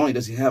man, not only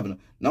does he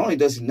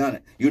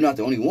not, you're not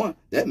the only one,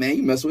 that man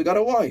you mess with got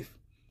a wife.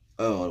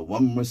 One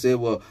woman said,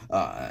 well,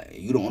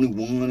 you the only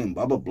one, and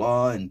blah, blah,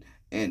 blah, and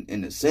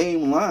in the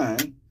same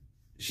line,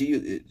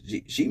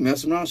 she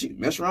messed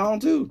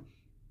around too.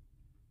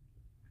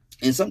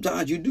 And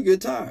sometimes you do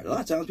get tired. A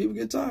lot of times people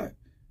get tired.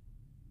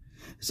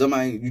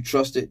 Somebody you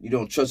trusted, you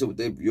don't trust it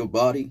with your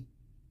body.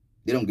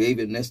 They don't gave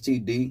it an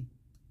STD.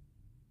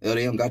 Or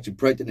they don't got you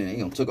pregnant and they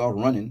don't took off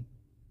running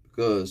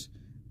because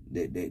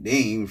they ain't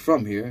even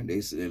from here.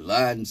 They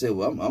lied and said,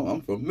 well,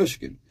 I'm from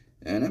Michigan.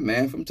 And that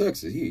man from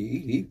Texas,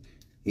 he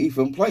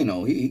from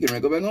Plano. He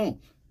can go back home.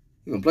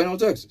 He from Plano,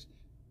 Texas.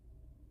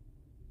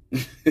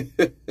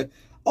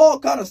 All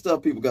kind of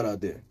stuff people got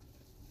out there.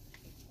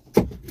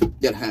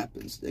 That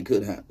happens. That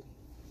could happen.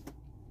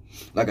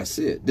 Like I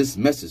said, this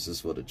message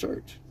is for the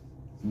church.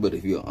 But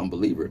if you're an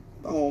unbeliever,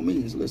 by all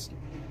means, listen.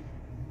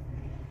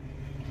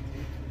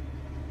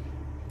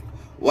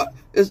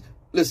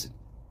 Listen,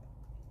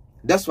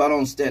 that's why I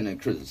don't stand in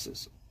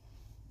criticism.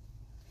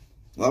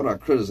 Why would I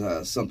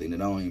criticize something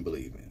that I don't even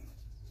believe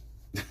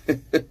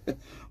in?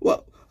 Why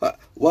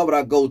would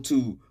I go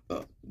to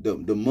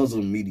the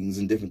Muslim meetings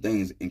and different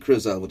things and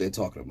criticize what they're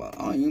talking about?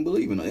 I don't even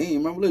believe in it. It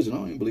ain't my religion. I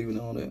don't even believe in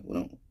all that.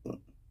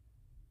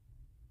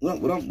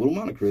 What am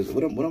I to criticize?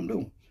 What I'm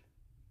doing?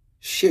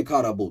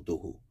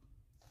 Shekarabotohu.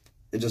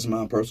 It's just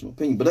my personal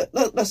opinion. But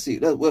let's see.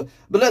 But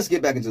let's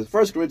get back into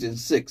 1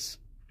 Corinthians 6.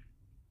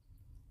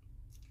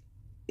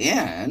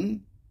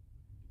 And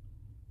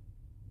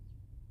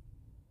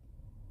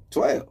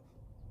 12.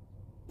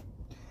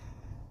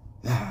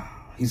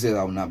 He says,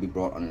 I will not be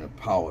brought under the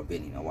power of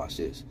any. Now watch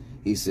this.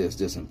 He says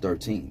this in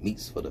 13.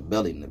 Meats for the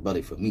belly and the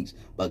belly for meats.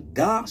 But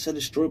God shall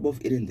destroy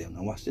both it and them.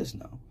 Now watch this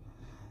now.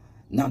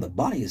 Now the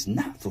body is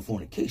not for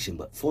fornication,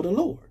 but for the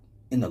Lord.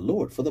 And the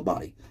Lord for the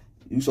body.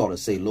 You saw to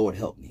say, Lord,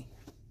 help me.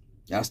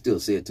 I still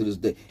say it to this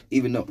day.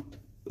 Even though,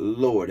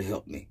 Lord,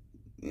 help me.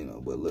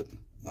 But look.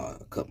 I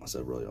cut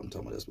myself earlier. I'm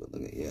talking about this, but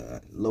look at, yeah,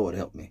 Lord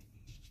help me.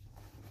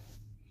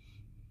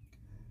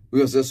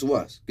 Because guess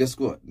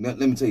what? Let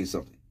me tell you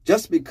something.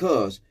 Just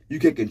because you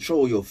can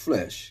control your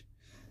flesh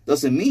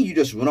doesn't mean you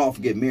just run off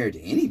and get married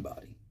to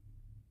anybody.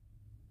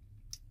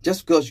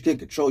 Just because you can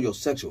control your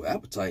sexual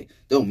appetite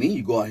don't mean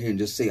you go out here and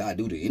just say I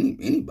do to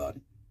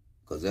anybody.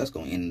 Because that's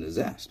going to end in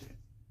disaster.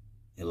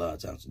 A lot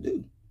of times to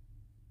do.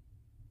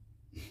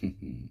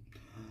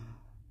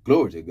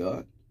 Glory to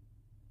God.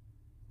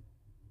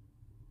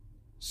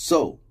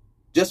 So,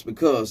 just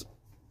because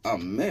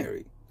I'm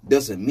married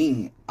doesn't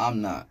mean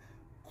I'm not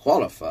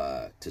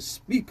qualified to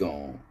speak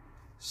on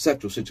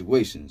sexual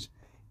situations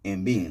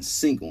and being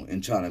single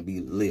and trying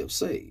to live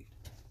saved.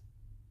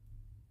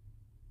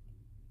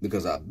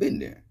 Because I've been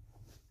there.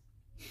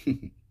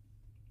 And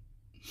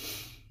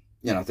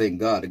I thank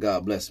God that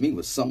God blessed me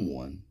with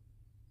someone.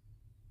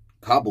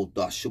 He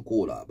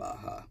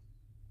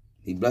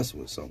blessed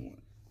me with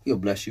someone. He'll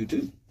bless you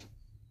too.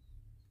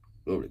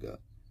 Glory to God.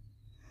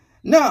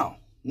 Now,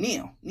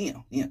 your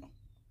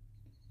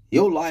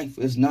life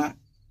is not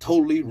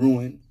totally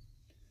ruined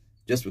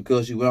just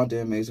because you went out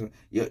there and made some.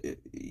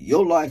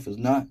 Your life is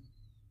not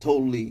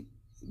totally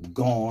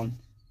gone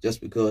just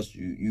because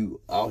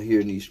you out here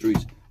in these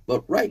streets.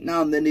 But right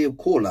now, we're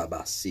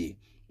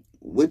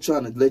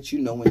trying to let you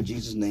know in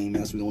Jesus' name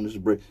as we on this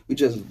break. We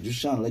just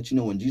trying to let you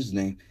know in Jesus'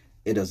 name,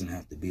 it doesn't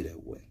have to be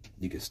that way.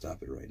 You can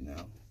stop it right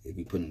now if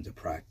you put into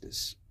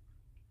practice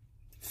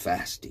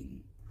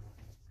fasting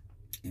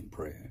and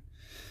prayer.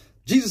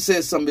 Jesus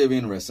said something very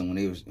interesting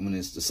when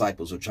his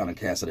disciples were trying to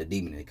cast out a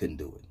demon and they couldn't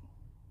do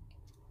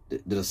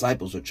it. The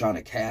disciples were trying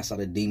to cast out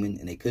a demon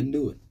and they couldn't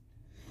do it.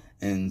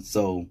 And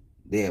so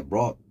they had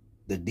brought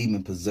the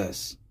demon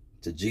possessed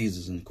to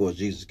Jesus, and of course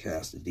Jesus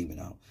cast the demon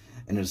out.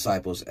 And the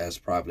disciples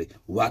asked privately,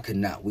 why could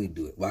not we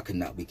do it? Why could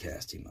not we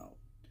cast him out?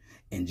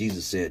 And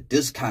Jesus said,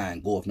 this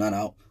kind goeth not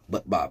out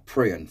but by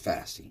prayer and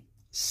fasting.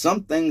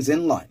 Some things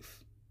in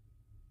life,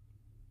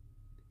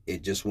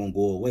 it just won't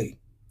go away,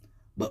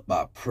 but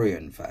by prayer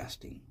and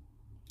fasting.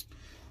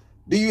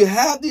 Do you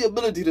have the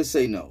ability to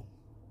say no?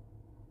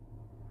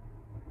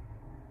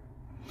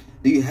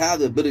 Do you have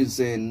the ability to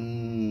say,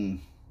 no,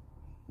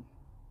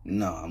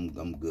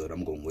 I'm good.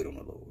 I'm going to wait on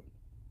the Lord.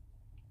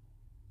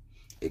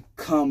 It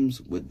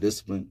comes with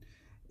discipline.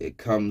 It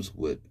comes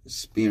with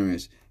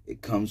experience.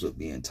 It comes with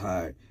being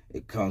tired.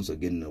 It comes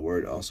with getting the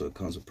word. Also, it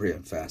comes with prayer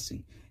and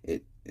fasting.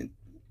 It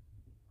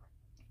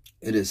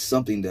is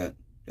something that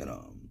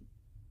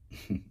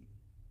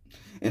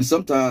and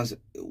sometimes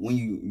when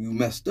you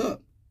messed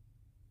up,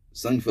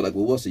 some you feel like,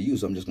 well, what's the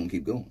use? I'm just going to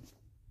keep going.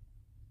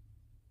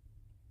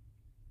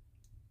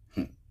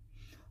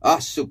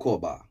 I've seen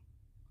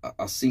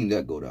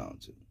that go down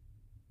too.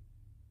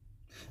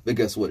 But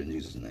guess what, in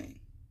Jesus' name?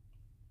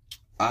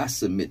 I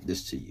submit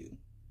this to you.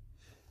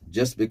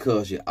 Just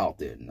because you're out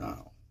there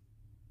now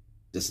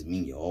doesn't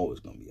mean you're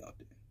always going to be out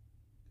there.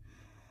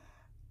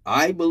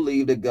 I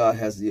believe that God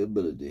has the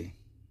ability,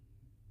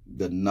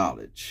 the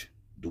knowledge,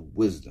 the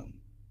wisdom,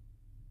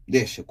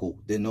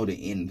 They know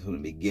the end from the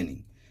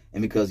beginning.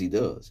 And because he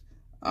does,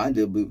 I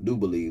do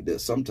believe that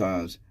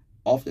sometimes,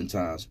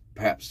 oftentimes,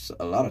 perhaps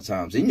a lot of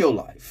times in your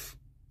life,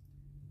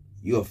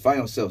 you'll find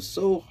yourself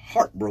so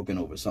heartbroken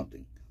over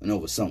something and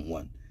over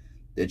someone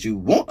that you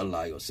won't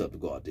allow yourself to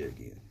go out there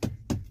again.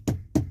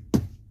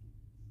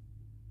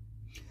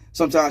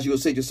 Sometimes you'll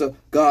say to yourself,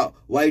 God,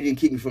 why you didn't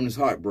keep me from this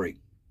heartbreak?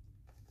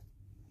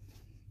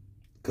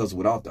 Because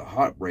without the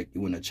heartbreak,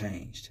 you wouldn't have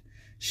changed.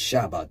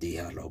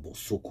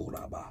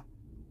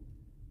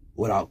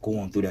 Without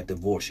going through that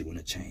divorce, you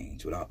wouldn't have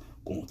changed. Without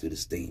going through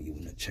this thing, you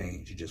wouldn't have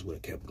changed. You just would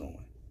have kept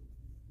going.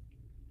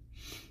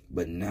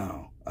 But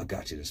now, I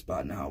got you to the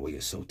spot now where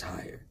you're so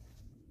tired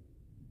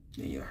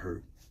and you're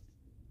hurt.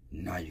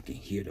 Now you can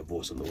hear the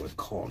voice of the Lord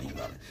calling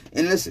you out.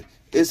 And listen,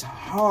 it's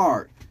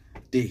hard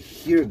to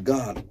hear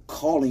God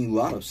calling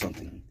you out of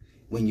something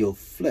when your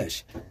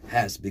flesh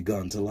has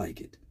begun to like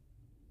it.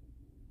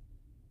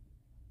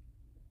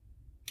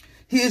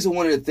 Here's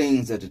one of the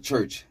things that the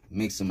church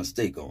makes a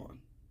mistake on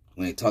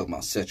when they talk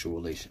about sexual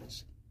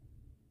relations.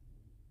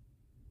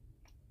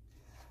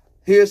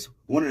 Here's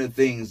one of the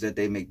things that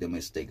they make the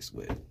mistakes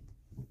with.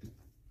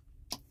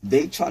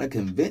 They try to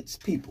convince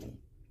people.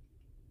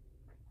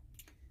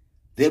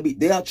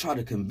 They'll try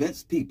to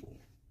convince people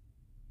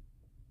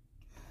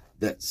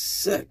that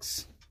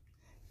sex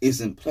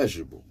isn't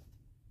pleasurable.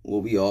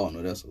 Well, we all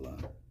know that's a lie.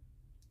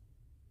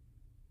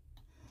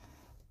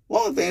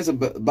 One of the things the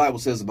Bible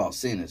says about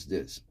sin is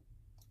this.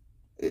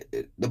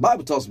 The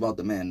Bible talks about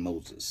the man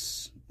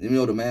Moses. You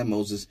know, the man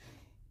Moses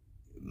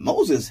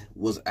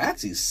was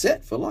actually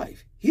set for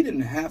life. He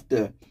didn't have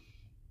to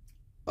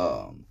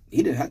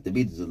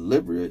be the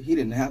deliverer. He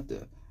didn't have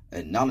to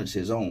acknowledge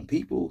his own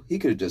people. He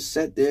could have just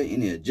sat there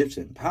in the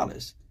Egyptian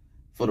palace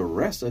for the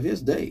rest of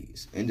his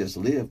days and just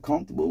lived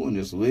comfortable and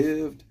just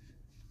lived.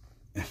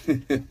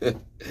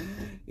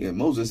 Yeah,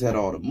 Moses had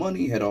all the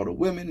money, had all the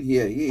women. He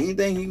had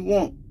anything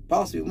he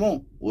possibly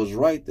want was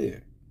right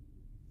there.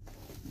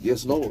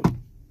 Yes, Lord.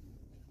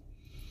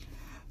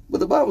 But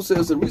the Bible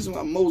says the reason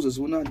why Moses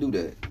would not do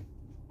that,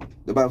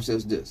 the Bible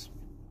says this.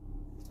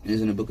 It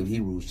is in the book of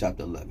Hebrews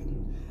chapter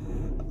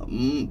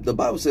 11. The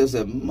Bible says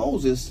that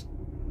Moses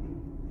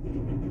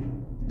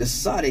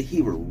decided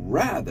he would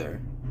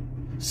rather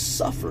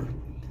suffer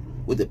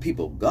with the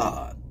people of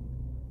God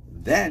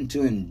than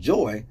to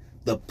enjoy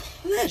the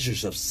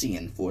pleasures of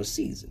sin for a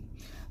season.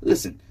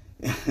 Listen,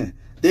 there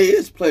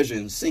is pleasure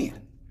in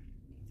sin,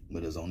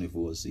 but it's only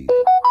for a season.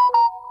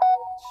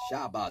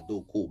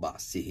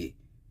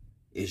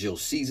 Is your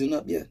season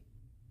up yet?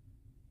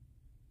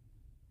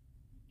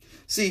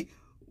 See,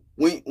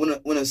 when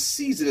a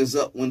season is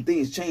up, when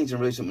things change in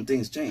relationship, when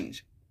things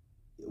change,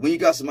 when you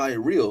got somebody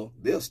real,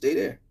 they'll stay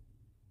there.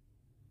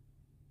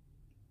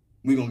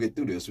 We're going to get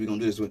through this. We're going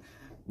to do this.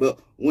 But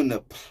when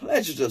the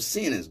pleasures of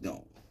sin is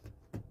gone,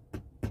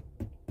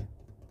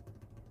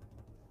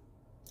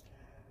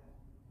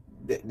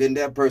 then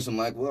that person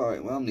like, well, all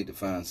right, well, I need to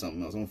find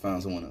something else. I'm going to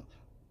find someone else.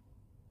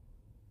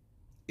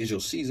 Is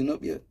your season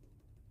up yet?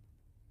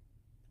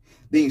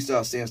 Then you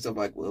start saying stuff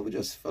like, well, we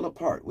just fell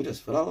apart. We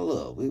just fell out of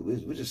love.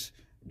 We just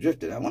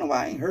drifted. I wonder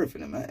why I ain't heard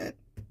from them.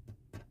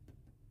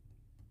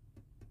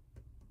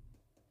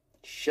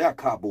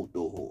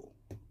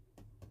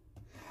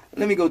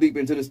 Let me go deep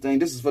into this thing.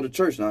 This is for the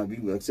church now. If you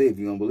like say if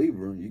you're an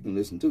unbeliever, you can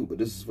listen too. But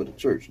this is for the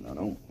church. Now,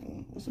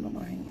 what's in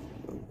my hand?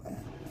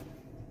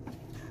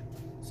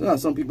 So now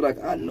some people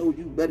like, I know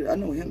you better. I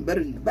know him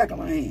better than the back of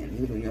my hand.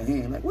 You know your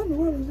hand. Like, what in the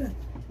world is that?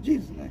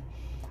 Jesus' name.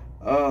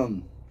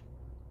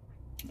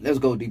 Let's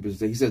go deeper.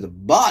 He says the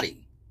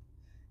body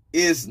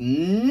is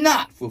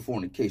not for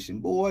fornication.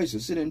 Boy, I used to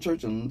sit in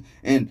church and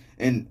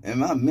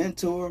my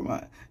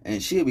mentor,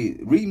 and she'll be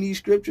reading these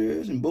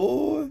scriptures, and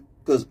boy,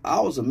 because I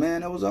was a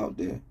man that was out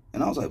there.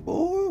 And I was like,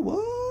 boy,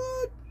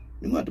 what?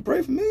 You going to have to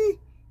pray for me?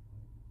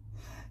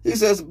 He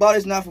says the body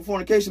is not for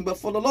fornication, but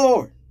for the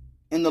Lord,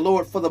 and the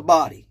Lord for the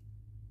body.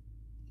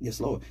 Yes,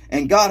 Lord.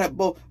 And God have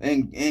both,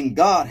 and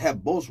God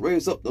have both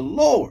raised up the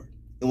Lord,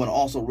 and will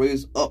also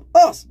raise up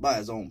us by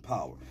his own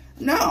power.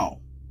 Now,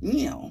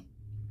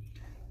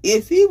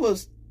 if he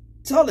was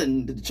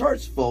telling the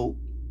church folk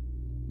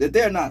that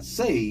they're not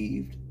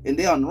saved and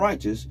they're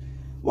unrighteous,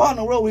 why in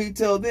the world would he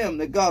tell them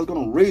that God's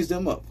going to raise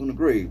them up from the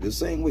grave the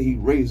same way he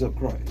raised up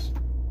Christ?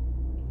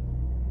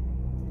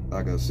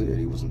 Like I said,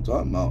 he wasn't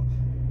talking about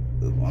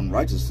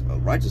unrighteous.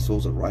 Righteous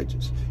souls are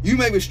righteous. You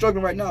may be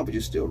struggling right now, but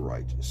you're still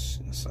righteous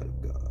in the sight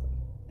of God.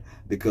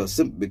 Because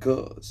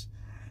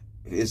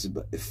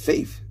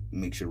faith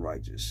makes you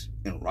righteous,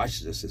 and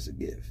righteousness is a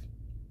gift.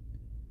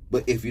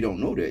 But if you don't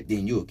know that,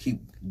 then you'll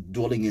keep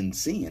dwelling in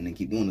sin and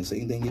keep doing the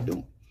same thing you're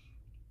doing.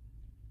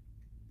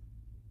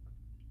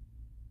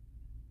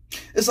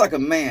 It's like a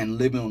man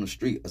living on the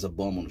street as a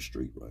bum on the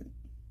street, right?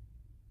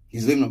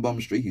 He's living on a bum on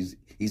the street. He's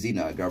eating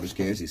out of garbage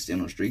cans. He's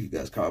standing on the street. He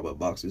got his cardboard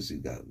boxes. He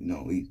got,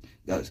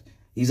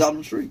 he's out on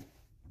the street.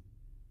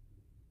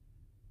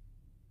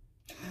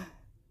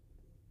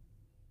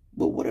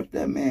 But what if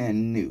that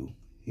man knew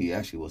he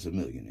actually was a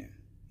millionaire?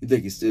 You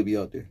think he'd still be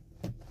out there?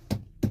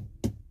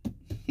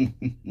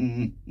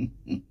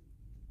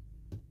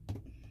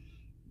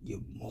 You're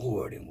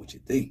more than what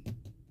you think.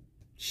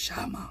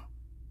 Shama.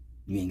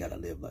 You ain't got to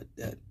live like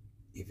that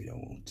if you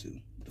don't want to.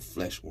 The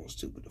flesh wants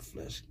to, but the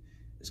flesh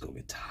is going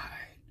to be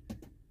tired.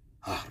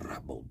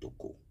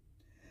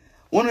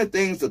 One of the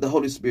things that the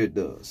Holy Spirit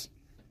does,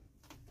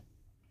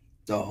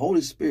 the Holy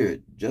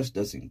Spirit just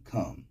doesn't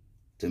come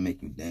to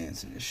make you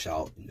dance and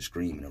shout and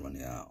scream and run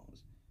the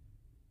aisles.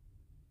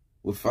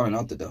 We'll find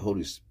out that the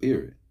Holy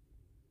Spirit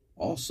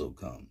also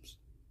comes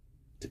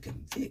to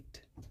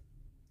convict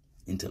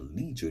and to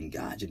lead you and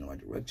guide you in the right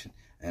direction.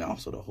 And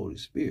also the Holy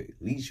Spirit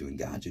leads you and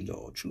guides you into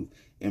all truth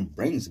and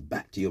brings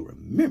back to your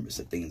remembrance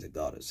the things that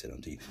God has said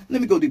unto you.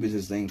 Let me go deep into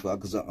this thing,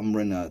 because I'm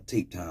running out of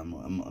tape time.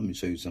 Let me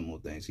show you some more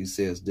things. He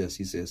says this.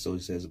 He says, so he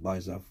says, the body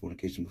is out for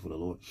fornication before the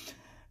Lord,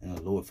 and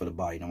the Lord for the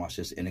body. Now watch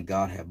this. And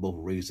God hath both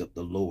raised up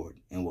the Lord,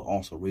 and will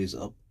also raise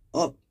up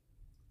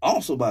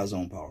also by his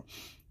own power.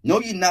 Know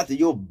ye not that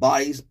your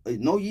bodies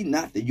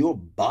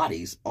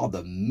are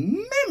the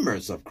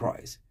members of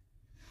Christ?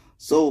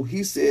 So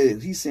he's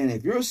saying,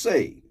 if you're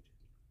saved,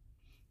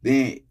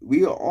 then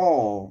we are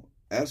all,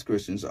 as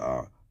Christians,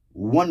 are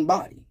one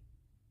body.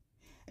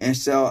 And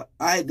shall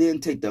I then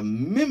take the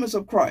members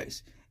of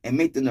Christ and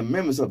make them the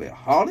members of a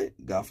harlot?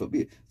 God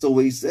forbid. So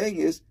what he's saying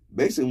is,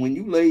 basically, when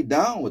you lay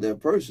down with that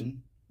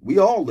person, we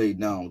all lay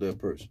down with that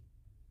person.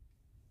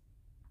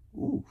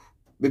 Ooh,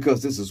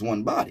 because this is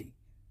one body.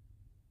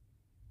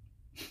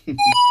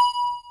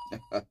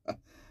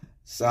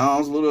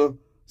 Sounds a little,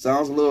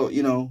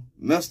 you know,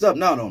 messed up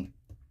now, don't it?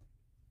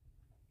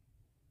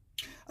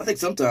 I think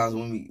sometimes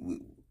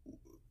when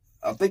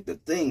I think the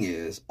thing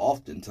is,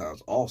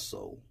 oftentimes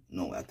also, you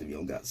know, after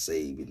we got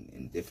saved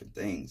and different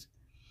things,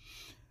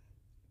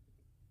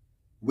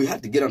 we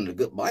have to get under the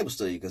good Bible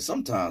study, because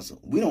sometimes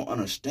we don't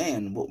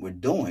understand what we're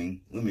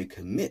doing when we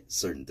commit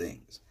certain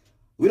things.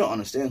 We don't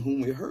understand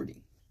whom we're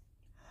hurting.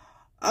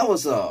 I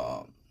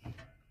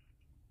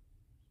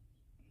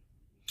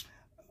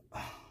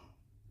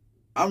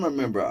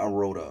remember I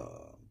wrote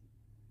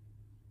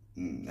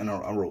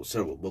I wrote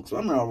several books. I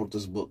remember I wrote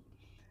this book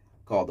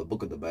called The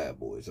Book of the Bad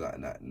Boys.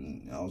 And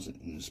I was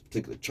in this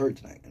particular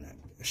church, and I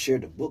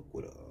shared the book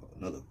with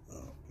another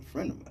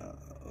friend of mine,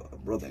 a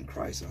brother in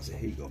Christ. And I said,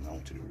 here you go, man, I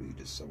want you to read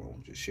this. So I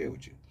want you to share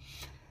with you.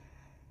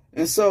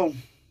 And so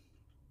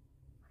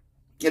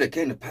it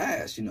came to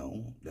pass, you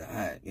know, that I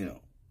had, you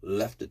know,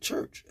 left the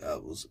church. I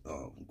was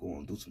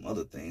going through some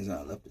other things, and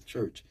I left the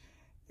church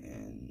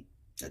and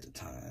at the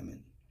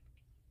time.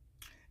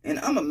 And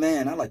I'm a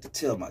man, I like to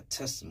tell my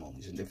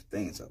testimonies and different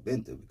things I've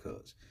been through,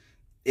 because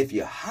if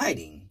you're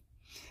hiding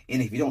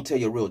and if you don't tell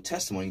your real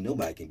testimony,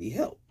 nobody can be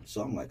helped.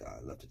 So I'm like, I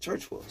left the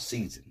church for a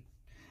season,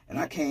 and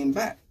I came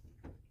back.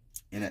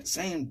 And that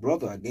same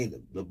brother I gave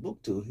the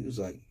book to, he was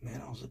like,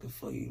 man, I was looking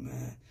for you,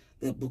 man.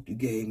 That book you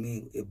gave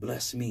me, it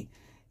blessed me.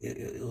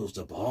 It was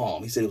the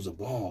bomb. He said it was a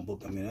bomb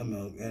book. I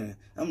mean,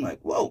 I'm like,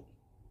 whoa.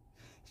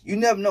 You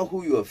never know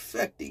who you're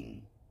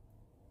affecting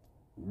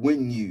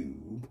when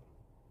you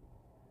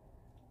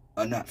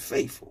are not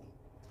faithful.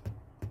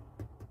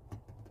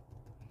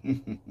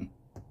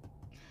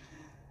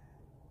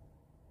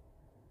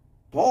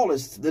 Paul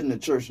is letting the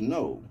church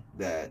know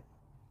that,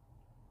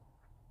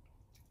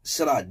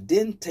 should I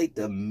then take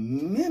the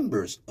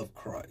members of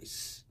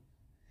Christ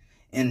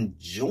and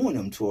join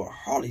them to a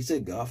harlot? He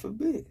said, God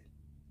forbid.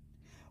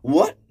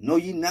 What? Know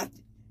ye not,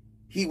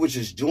 he which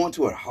is joined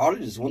to a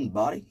harlot is one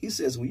body? He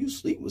says, when you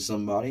sleep with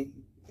somebody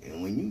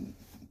and when you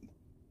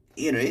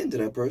enter into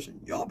that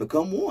person, y'all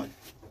become one.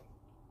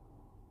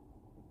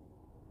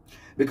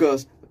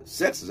 Because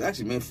sex is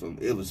actually meant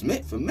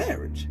for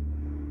marriage.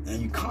 And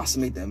you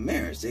consummate that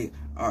marriage. They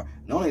are,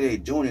 not only they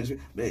join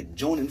in, but they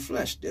join in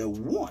flesh. They're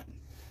one.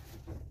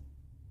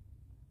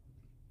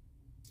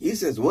 He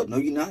says, what? Know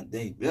you not?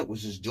 That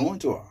which is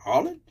joined to a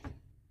harlot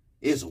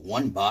is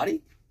one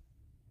body.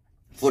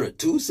 For the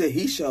two say,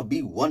 he shall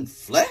be one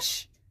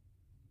flesh.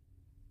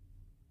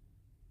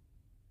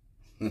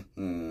 You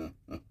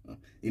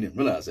didn't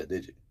realize that,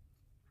 did you?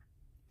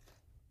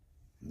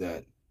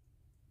 That,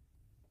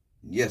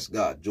 yes,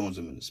 God joins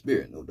them in the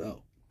spirit, no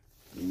doubt.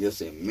 And yes,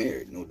 they're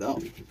married, no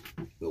doubt.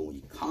 But when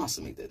you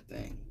consummate that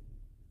thing,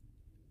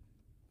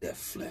 that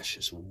flesh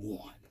is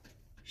one.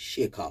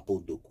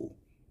 Shekapoduku.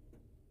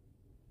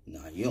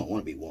 Now, you don't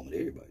want to be one with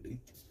everybody, do you?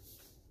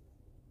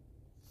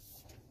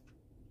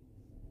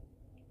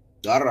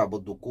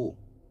 Darabaduku.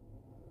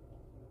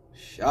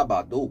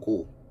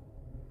 Shabaduku.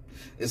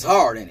 It's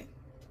hard, ain't it?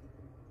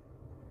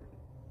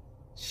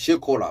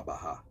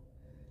 Shikorabaha.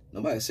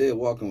 Nobody said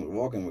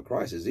walking with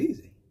Christ is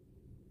easy.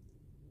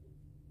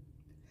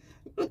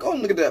 Go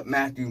and look at that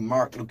Matthew,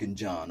 Mark, Luke, and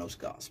John, those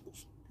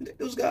Gospels.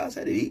 Those guys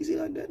had it easy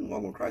like that, and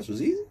walking with Christ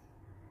was easy?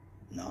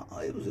 No,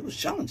 it was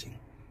challenging.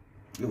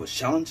 It was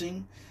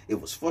challenging. It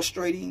was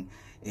frustrating.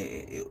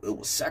 It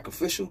was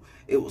sacrificial.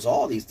 It was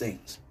all these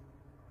things.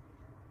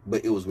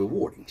 But it was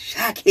rewarding.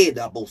 Let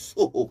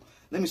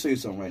me show you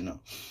something right now.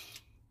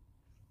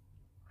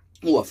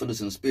 Oh, I feel this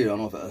in the spirit. I don't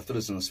know if I feel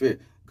this in the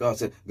spirit. God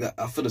said, God,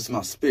 I feel this in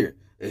my spirit.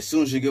 As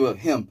soon as you give up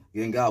him,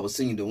 then God will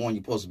send you the one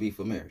you're supposed to be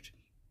for marriage.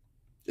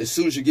 As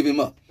soon as you give him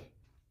up.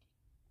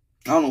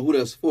 I don't know who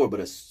that's for, but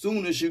as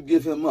soon as you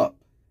give him up,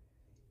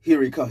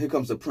 here he comes. Here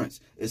comes the prince.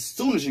 As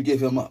soon as you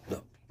give him up,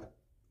 though.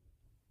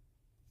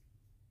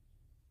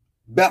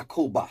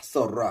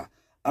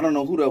 I don't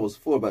know who that was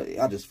for, but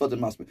I just felt in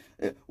my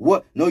spirit.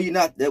 What? No, you're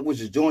not. That which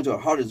is joined to our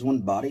heart is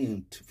one body,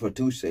 and for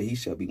two say he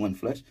shall be one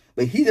flesh.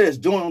 But he that is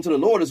joined unto the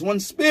Lord is one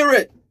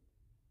spirit.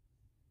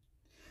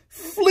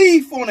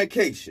 Flee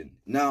fornication.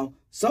 Now,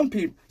 some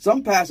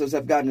pastors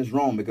have gotten this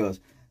wrong, because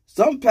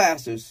some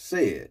pastors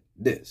said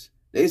this.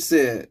 They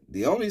said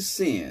the only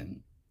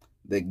sin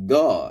that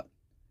God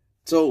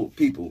told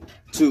people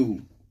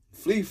to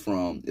flee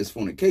from is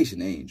fornication.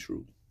 They ain't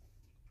true.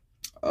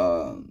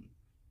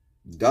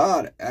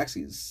 God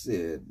actually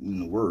said in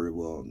the word,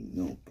 well,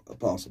 you know,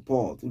 Apostle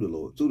Paul, through the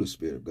Lord, through the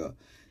Spirit of God,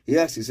 he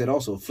actually said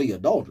also flee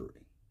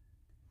adultery.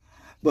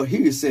 But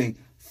he is saying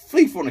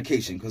flee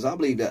fornication, because I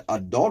believe that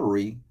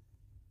adultery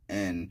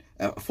and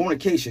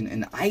fornication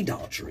and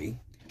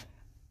idolatry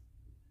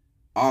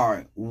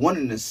are one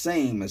and the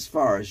same, as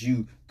far as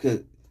you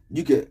could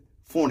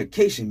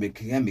fornication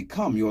can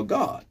become your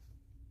God.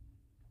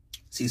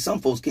 See, some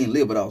folks can't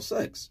live without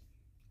sex,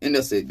 and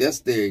that's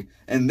their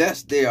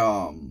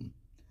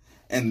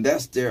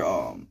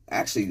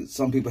actually,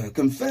 some people have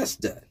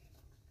confessed that.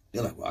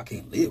 They're like, well, I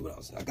can't live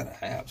without sex. I gotta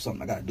have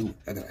something. I gotta do it.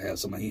 I gotta have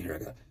somebody in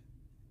here.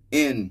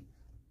 And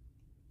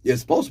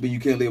it's supposed to be you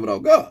can't live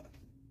without God.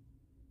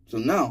 So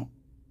now,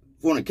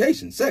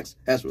 fornication, sex,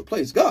 has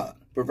replaced God,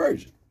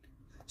 perversion.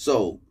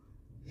 So,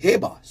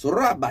 and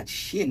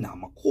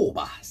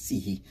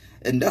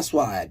that's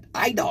why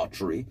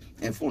idolatry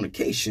and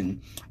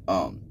fornication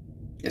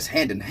is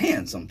hand in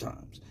hand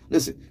sometimes.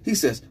 Listen, he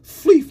says,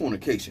 flee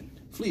fornication.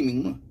 Flee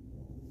means run.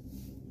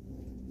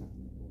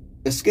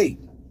 Escape.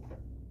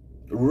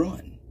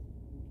 Run.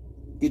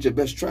 Get your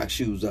best track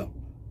shoes out.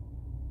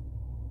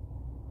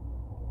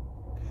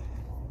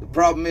 The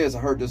problem is, I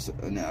heard this,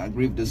 and I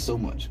agree with this so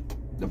much.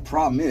 The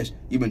problem is,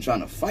 you've been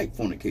trying to fight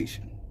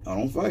fornication. I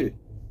don't fight it.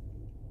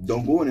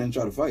 Don't go in there and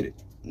try to fight it.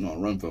 No,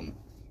 run from it.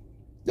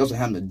 That's what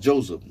happened to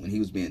Joseph when he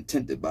was being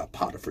tempted by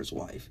Potiphar's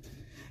wife.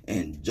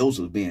 And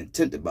Joseph was being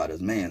tempted by this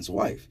man's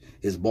wife,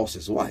 his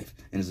boss's wife.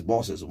 And his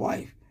boss's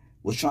wife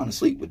was trying to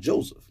sleep with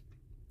Joseph.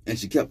 And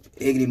she kept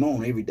egging him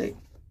on every day.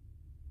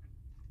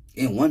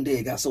 And one day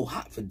it got so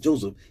hot for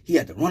Joseph, he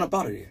had to run up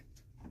out of there.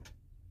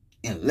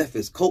 And left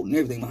his coat and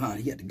everything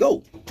behind. He had to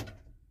go.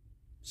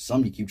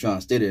 Some of you keep trying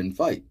to stay there and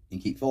fight and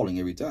keep falling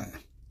every time.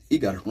 You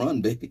got to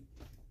run, baby.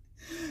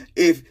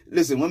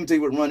 Listen, let me tell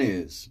you what run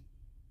is.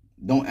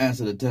 Don't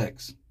answer the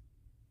text.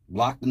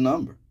 Block the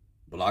number.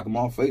 Block them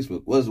off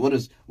Facebook.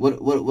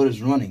 What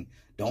is running?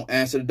 Don't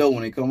answer the door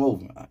when they come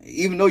over.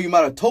 Even though you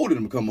might have told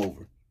them to come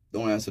over,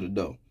 don't answer the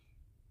door.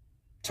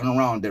 Turn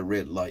around at that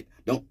red light.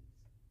 Don't.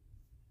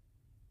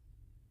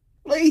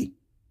 Flee.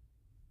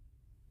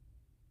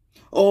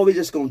 Oh, we're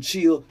just going to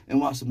chill and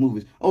watch some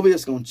movies. Oh, we're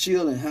just going to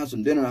chill and have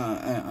some dinner.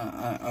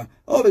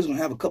 Oh, we're just going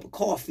to have a cup of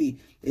coffee.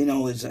 You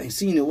know, I ain't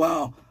seen it in a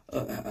while.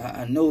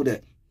 I know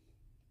that.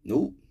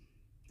 Nope.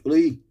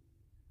 Flee.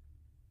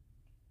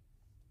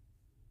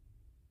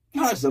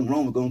 There's something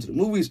wrong with going to the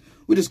movies.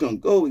 We're just going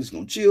to go. We're just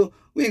going to chill.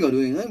 We ain't going to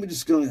do anything. We're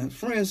just going to have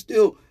friends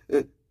still.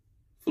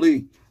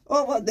 Flee.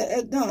 Oh, well,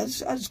 no, I'm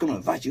just going to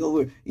invite you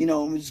over. You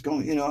know, I'm just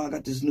going, you know, I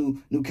got this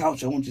new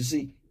couch I want you to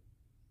see.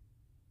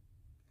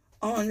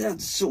 Oh, yeah,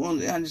 so I'm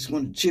just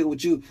going to chill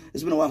with you.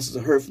 It's been a while since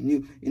I heard from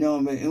you. You know,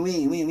 and we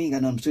ain't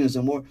got nothing between us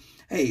anymore.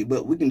 Hey,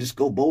 but we can just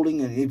go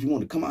bowling, and if you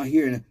want to come out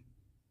here and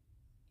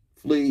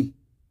flee.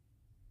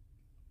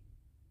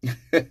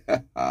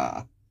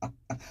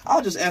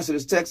 I'll just answer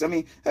this text. I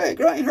mean, hey,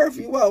 girl, I ain't heard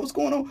from you. Well, what's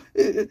going on?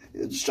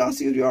 Just trying to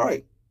see if you're all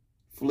right.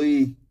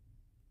 Flee.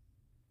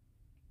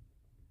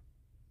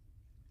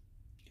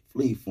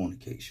 Flee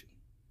fornication.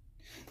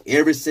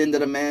 Every sin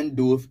that a man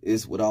doeth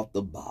is without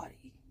the body.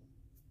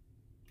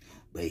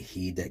 But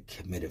he that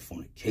committeth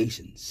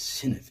fornication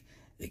sinneth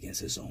against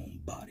his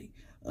own body.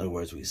 In other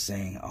words, we're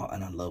saying,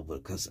 and I love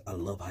it because I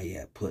love how he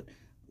had put,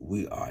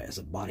 we are, as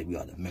a body, we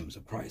are the members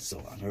of Christ.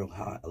 So I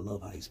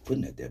love how he's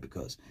putting that there,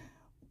 because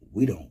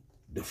we don't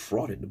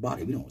defraud the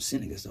body. We don't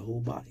sin against the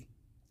whole body.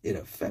 It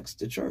affects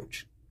the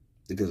church,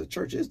 because the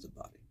church is the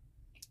body.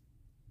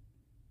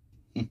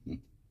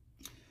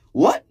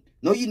 What?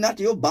 Know ye not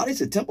that your body is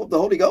the temple of the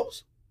Holy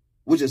Ghost,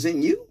 which is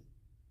in you?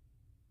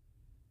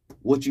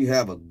 What you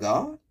have of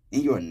God,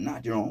 and you are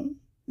not your own?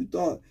 You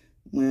thought,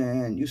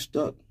 man, you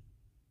stuck.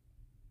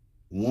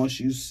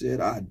 Once you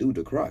said, I do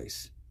to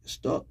Christ, you're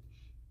stuck.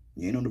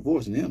 You ain't no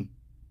divorcing him.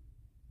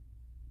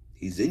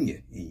 He's in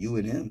you, and you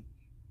in him.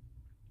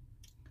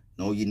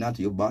 Know ye not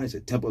that your body is a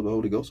temple of the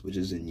Holy Ghost, which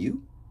is in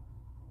you,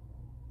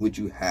 which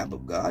you have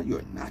of God? You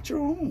are not your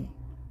own.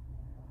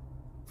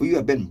 For you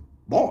have been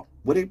bought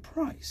with a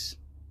price.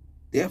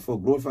 Therefore,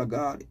 glorify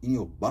God in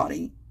your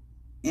body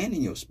and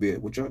in your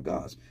spirit, which are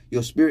God's.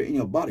 Your spirit and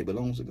your body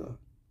belongs to God.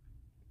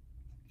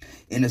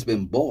 And it's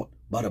been bought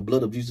by the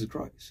blood of Jesus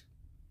Christ.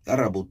 And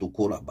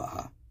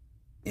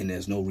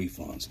there's no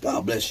refunds.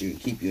 God bless you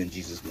and keep you in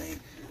Jesus' name.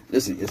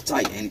 Listen, it's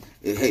tight, ain't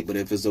it? Hey, but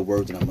if it's a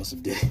word, then I must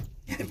have did it.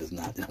 And if it's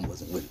not, then I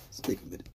wasn't with it. Stick with it.